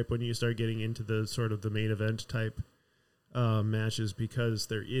my gripe when you start getting into the sort of the main event type matches, because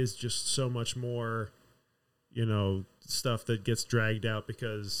there is just so much more, stuff that gets dragged out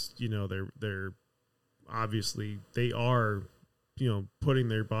because, they're obviously they are, putting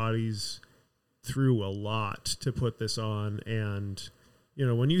their bodies through a lot to put this on. And,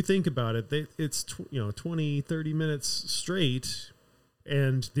 when you think about it, it's 20, 30 minutes straight,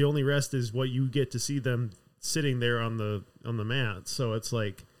 and the only rest is what you get to see them sitting there on the mat. So it's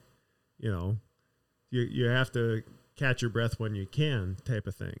like, you have to catch your breath when you can type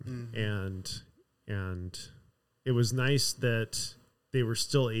of thing. Mm-hmm. And it was nice that they were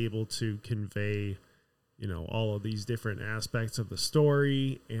still able to convey, all of these different aspects of the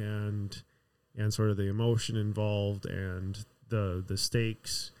story and sort of the emotion involved and the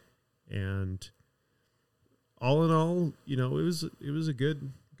stakes, and all in all, it was a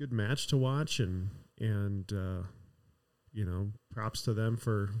good match to watch, and props to them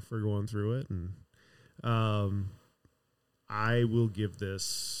for going through it. And I will give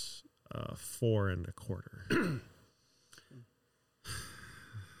this 4.25.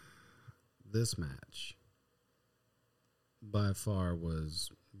 This match by far was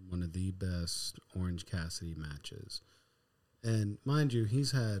one of the best Orange Cassidy matches. And mind you,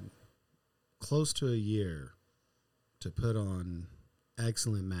 he's had close to a year to put on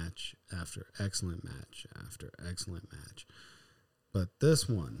excellent match after excellent match after excellent match. But this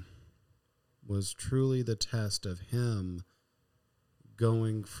one was truly the test of him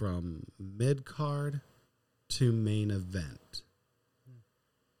going from mid-card to main event.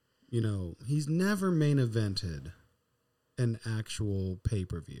 He's never main evented an actual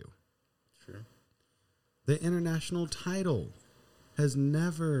pay-per-view. Sure. The international title has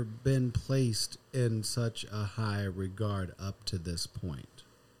never been placed in such a high regard up to this point.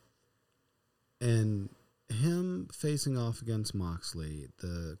 And him facing off against Moxley,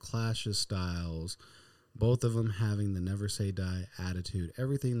 the clash of styles, both of them having the never say die attitude,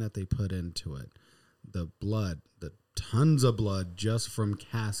 everything that they put into it, the blood, the tons of blood just from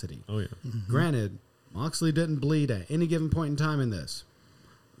Cassidy. Oh, yeah. Mm-hmm. Granted, Moxley didn't bleed at any given point in time in this.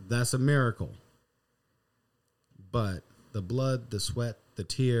 That's a miracle. But the blood, the sweat, the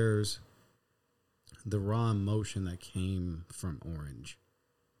tears, the raw emotion that came from Orange.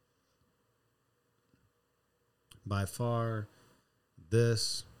 By far,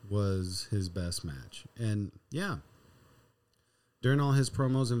 this was his best match. And yeah, during all his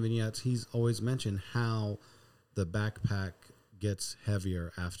promos and vignettes, he's always mentioned how the backpack gets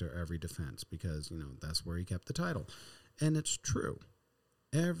heavier after every defense because, that's where he kept the title. And it's true.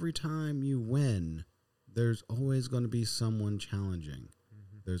 Every time you win, there's always going to be someone challenging.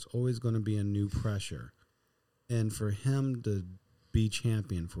 Mm-hmm. There's always going to be a new pressure. And for him to be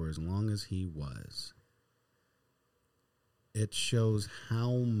champion for as long as he was, it shows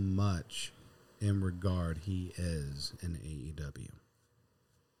how much in regard he is in AEW.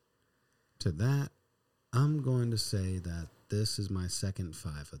 To that, I'm going to say that this is my second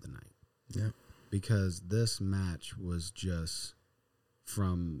 5 of the night. Yep. because this match was just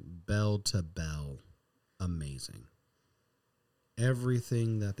from bell to bell amazing.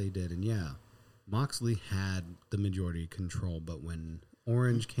 Everything that they did. And yeah, Moxley had the majority control, but when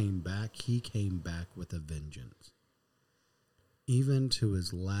Orange came back, he came back with a vengeance. Even to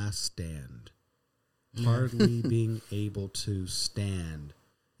his last stand, hardly being able to stand,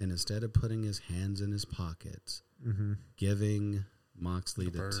 and instead of putting his hands in his pockets, giving Moxley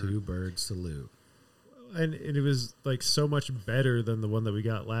the two-bird salute. And it was like so much better than the one that we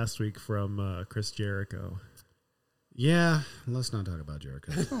got last week from Chris Jericho. Yeah, let's not talk about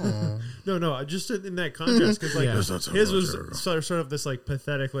Jericho. No, just in that contrast, because like his was sort of this like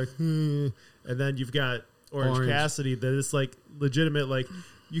pathetic, like, and then you've got Orange Cassidy that is like legitimate, like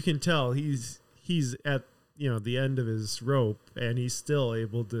you can tell he's at the end of his rope, and he's still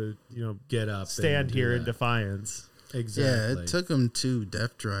able to get up, stand here in defiance. Exactly. Yeah, it took him 2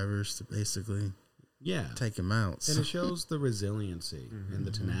 death drivers to basically take him out. And it shows the resiliency and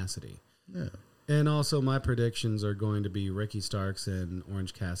the tenacity. Yeah. And also my predictions are going to be Ricky Starks and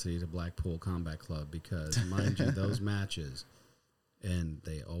Orange Cassidy to Blackpool Combat Club because, mind you, those matches, and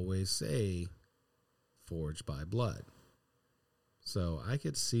they always say forged by blood. So I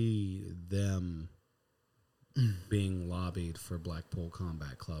could see them being lobbied for Blackpool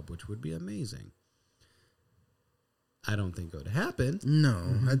Combat Club, which would be amazing. I don't think it would happen.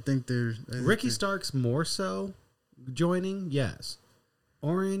 No, I think there's... Ricky Starks more so joining, yes.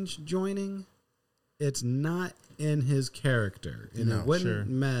 Orange joining, it's not in his character. And it wouldn't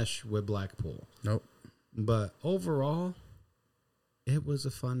mesh with Blackpool. Nope. But overall, it was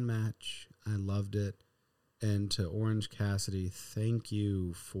a fun match. I loved it. And to Orange Cassidy, thank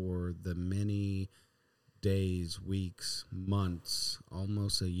you for the many days, weeks, months,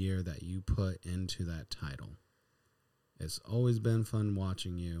 almost a year that you put into that title. It's always been fun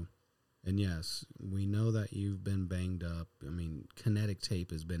watching you. And yes, we know that you've been banged up. I mean, kinetic tape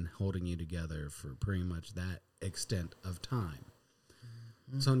has been holding you together for pretty much that extent of time.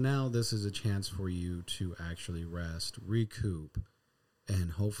 So now this is a chance for you to actually rest, recoup,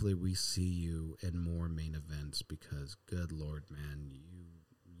 and hopefully we see you in more main events because, good Lord, man,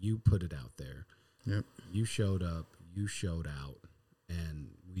 you put it out there. Yep. You showed up, you showed out,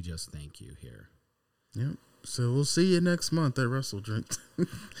 and we just thank you here. Yep. So we'll see you next month at Wrestle Dream.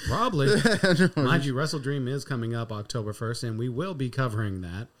 Probably. Mind you, Wrestle Dream is coming up October 1st, and we will be covering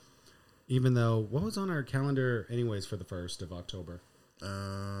that. Even though, what was on our calendar anyways for the 1st of October? It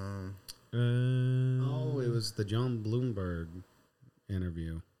was the John Bloomberg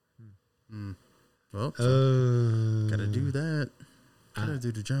interview. Well, gotta do that. Gotta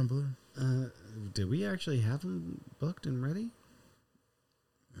do the John Bloomberg. Did we actually have him booked and ready?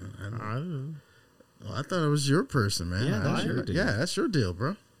 I don't know. Well, I thought it was your person, man. Yeah, that's your deal. Yeah, that's your deal,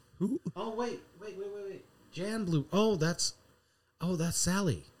 bro. Who? Oh, wait. Jan Blue. Oh, that's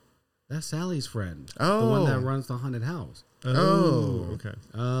Sally. That's Sally's friend. Oh. The one that runs the haunted house. Oh. Okay.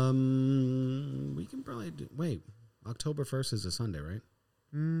 We can probably do... Wait, October 1st is a Sunday, right?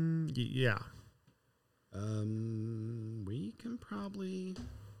 Yeah. We can probably...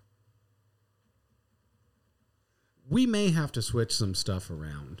 We may have to switch some stuff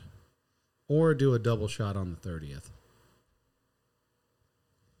around. Or do a double shot on the 30th.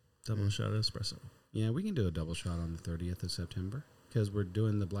 Double shot espresso. Yeah, we can do a double shot on the 30th of September. Because we're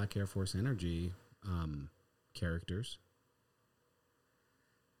doing the Black Air Force Energy characters.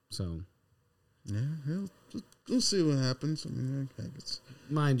 So. Yeah, we'll see what happens. I mean,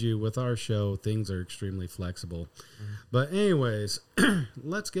 mind you, with our show, things are extremely flexible. But anyways,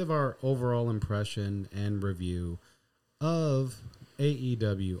 let's give our overall impression and review of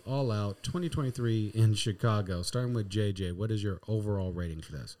AEW All Out 2023 in Chicago. Starting with JJ, what is your overall rating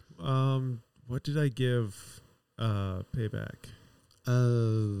for this? What did I give Payback?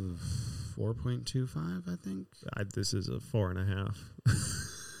 4.25, I think. This is a 4.5.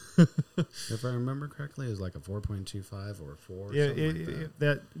 If I remember correctly, it was like a 4.25 or 4. Yeah,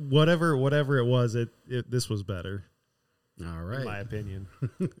 that whatever it was, this was better. All right, in my opinion.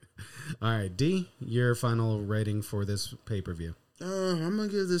 All right, D, your final rating for this pay-per-view. I'm gonna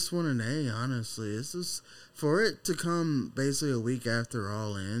give this one an A. Honestly, it's just for it to come basically a week after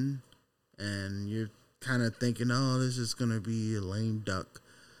All In, and you're kind of thinking, oh, this is gonna be a lame duck,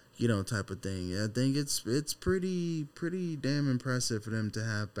 type of thing. I think it's pretty damn impressive for them to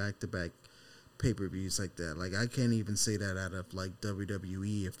have back-to-back pay-per-views like that. Like, I can't even say that out of like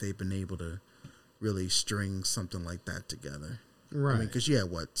WWE if they've been able to really string something like that together. Right. I mean, because you had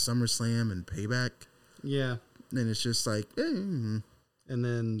SummerSlam and Payback. Yeah. Then it's just like, And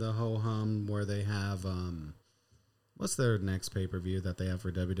then the ho-hum where they have, what's their next pay-per-view that they have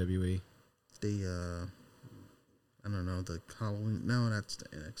for WWE? the I don't know, the Halloween. No, that's the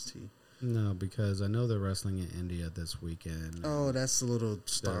NXT. No, because I know they're wrestling in India this weekend. Oh, that's the little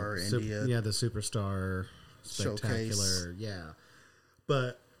star India. Yeah, the Superstar Spectacular. Showcase. Yeah.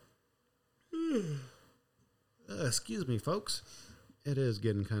 But, excuse me, folks. It is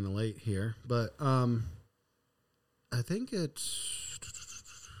getting kind of late here. But I think it's...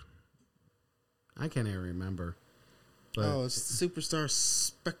 I can't even remember. But It's Superstar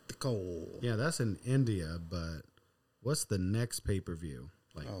Spectacle. yeah, that's in India, but what's the next pay-per-view?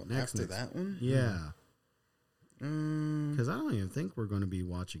 Like After that one? Yeah. Because I don't even think we're going to be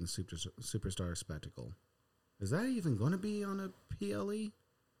watching Superstar Spectacle. Is that even going to be on a PLE?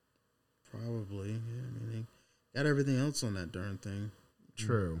 Probably. Yeah, I mean, they got everything else on that darn thing.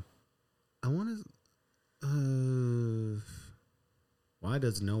 True. I want to... why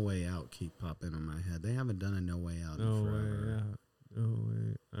does No Way Out keep popping in my head? They haven't done a No Way Out in forever. No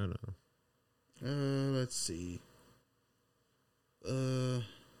way. I don't know. Let's see.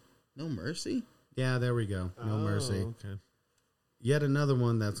 No Mercy? Yeah, there we go. No Mercy. Okay. Yet another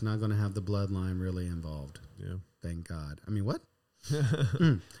one that's not going to have the bloodline really involved. Yeah. Thank God. I mean, what?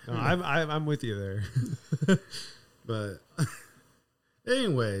 No, I'm with you there. But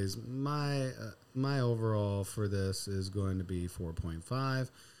anyways, my overall for this is going to be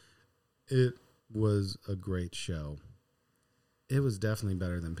 4.5. It was a great show. It was definitely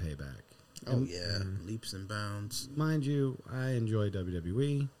better than Payback. Oh, yeah. Leaps and bounds. Mind you, I enjoy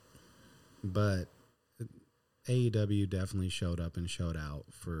WWE, but AEW definitely showed up and showed out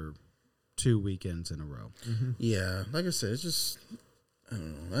for 2 weekends in a row. Mm-hmm. Yeah, like I said, it's just, I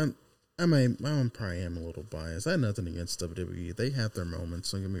don't know. I probably am a little biased. I have nothing against WWE. They have their moments,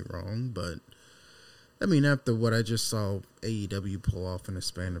 don't get me wrong, but I mean, after what I just saw AEW pull off in a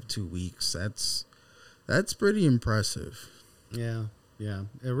span of 2 weeks, that's pretty impressive. Yeah,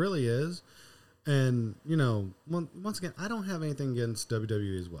 it really is. And, you know, once again, I don't have anything against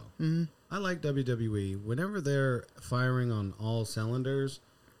WWE as well. Mm-hmm. I like WWE. Whenever they're firing on all cylinders,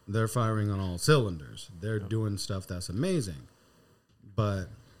 they're firing on all cylinders. They're doing stuff that's amazing. But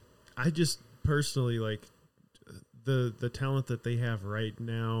I just personally like the talent that they have right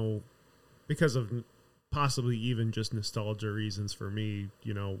now because of possibly even just nostalgia reasons for me,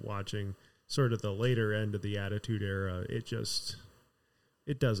 you know, watching sort of the later end of the Attitude Era.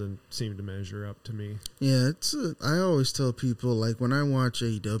 It doesn't seem to measure up to me. Yeah, I always tell people, like, when I watch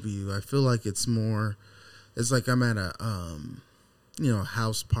AEW, I feel like it's like I'm at a,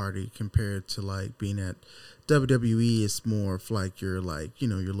 house party compared to, like, being at WWE. It's more of, like, your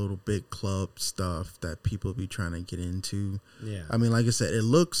little big club stuff that people be trying to get into. yeah, I mean, like I said, it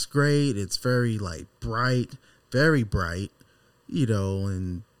looks great. It's very, like, very bright, you know,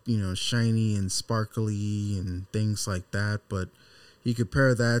 and, you know, shiny and sparkly and things like that. But you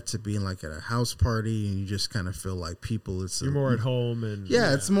compare that to being like at a house party and you just kind of feel like people. You're more at home and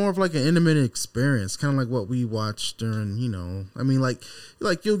it's more of like an intimate experience, kind of like what we watch during, you know. I mean, like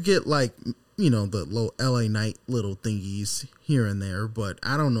you'll get like, you know, the little LA Night little thingies here and there, but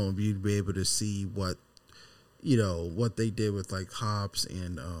I don't know if you'd be able to see what they did with like Hobbs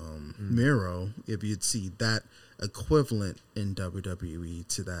and Miro, if you'd see that equivalent in WWE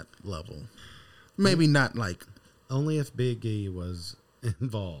to that level. Maybe not like. only if Big E was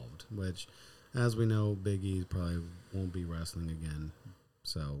involved, which, as we know, Big E probably won't be wrestling again.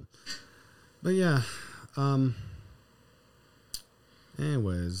 So, but yeah.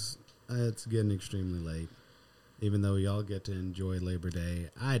 Anyways, it's getting extremely late. Even though y'all get to enjoy Labor Day,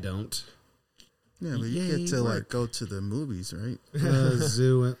 I don't. Yeah, but you get to like go to the movies, right?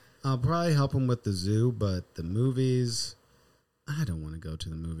 Zoo. I'll probably help them with the zoo, but the movies, I don't want to go to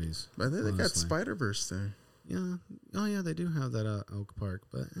the movies. But then they got Spider-Verse there. Yeah. Oh, yeah, they do have that at Oak Park,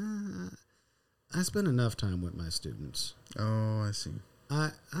 but I spend enough time with my students. Oh, I see. I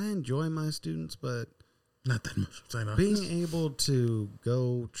enjoy my students, but not that much. Being able to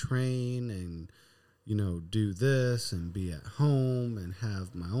go train and, you know, do this and be at home and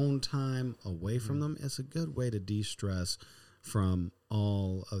have my own time away from them, it's a good way to de-stress from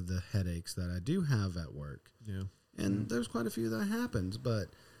all of the headaches that I do have at work. Yeah. And there's quite a few that happens, but,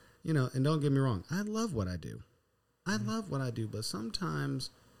 you know, and don't get me wrong, I love what I do. I love what I do, but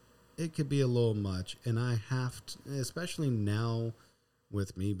sometimes it could be a little much, and I have to, especially now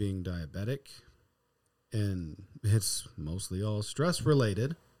with me being diabetic, and it's mostly all stress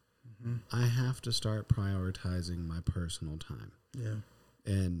related, I have to start prioritizing my personal time. Yeah.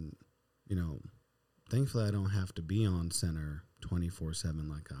 And, you know, thankfully I don't have to be on center 24/7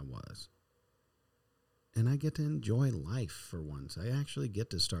 like I was. And I get to enjoy life for once. I actually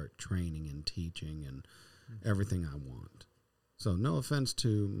get to start training and teaching and everything I want. So no offense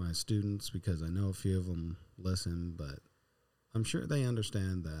to my students, because I know a few of them listen, but I'm sure they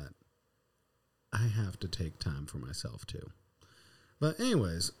understand that I have to take time for myself too. But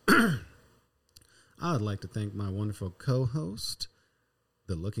anyways, I would like to thank my wonderful co-host,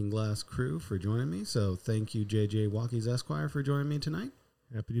 the Looking Glass crew, for joining me. So thank you, JJ Walkies Esquire, for joining me tonight.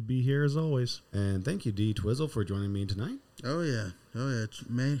 Happy to be here as always. And thank you, D Twizzle, for joining me tonight. Oh yeah.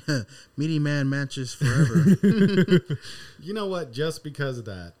 Man, meaty man matches forever. You know what? Just because of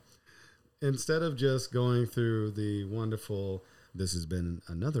that, instead of just going through the wonderful, this has been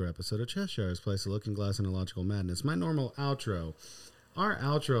another episode of Cheshire's Place of Looking Glass and Illogical Madness, my normal outro, our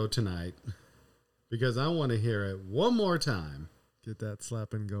outro tonight, because I want to hear it one more time. Get that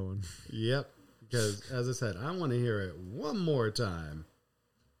slapping going. Yep. Because, as I said, I want to hear it one more time.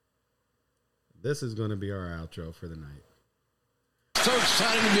 This is going to be our outro for the night. So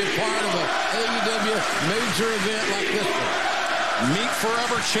excited to be a part of an AEW major event like this one. Meet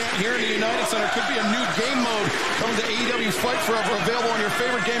Forever chant here in the United Center. Could be a new game mode coming to AEW Fight Forever, available on your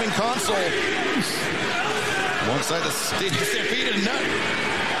favorite gaming console. One side of the stage, Stampede and Nut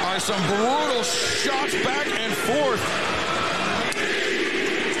are some brutal shots back and forth.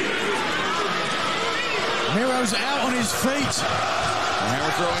 Miro's out on his feet. Hammer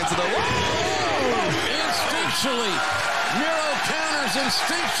throw into the wall. Instinctually, Miro counters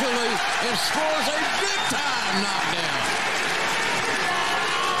instinctually and scores a big-time knockdown.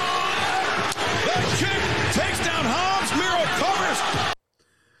 The kick takes down Hobbs. Miro covers.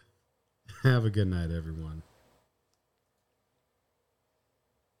 Have a good night, everyone.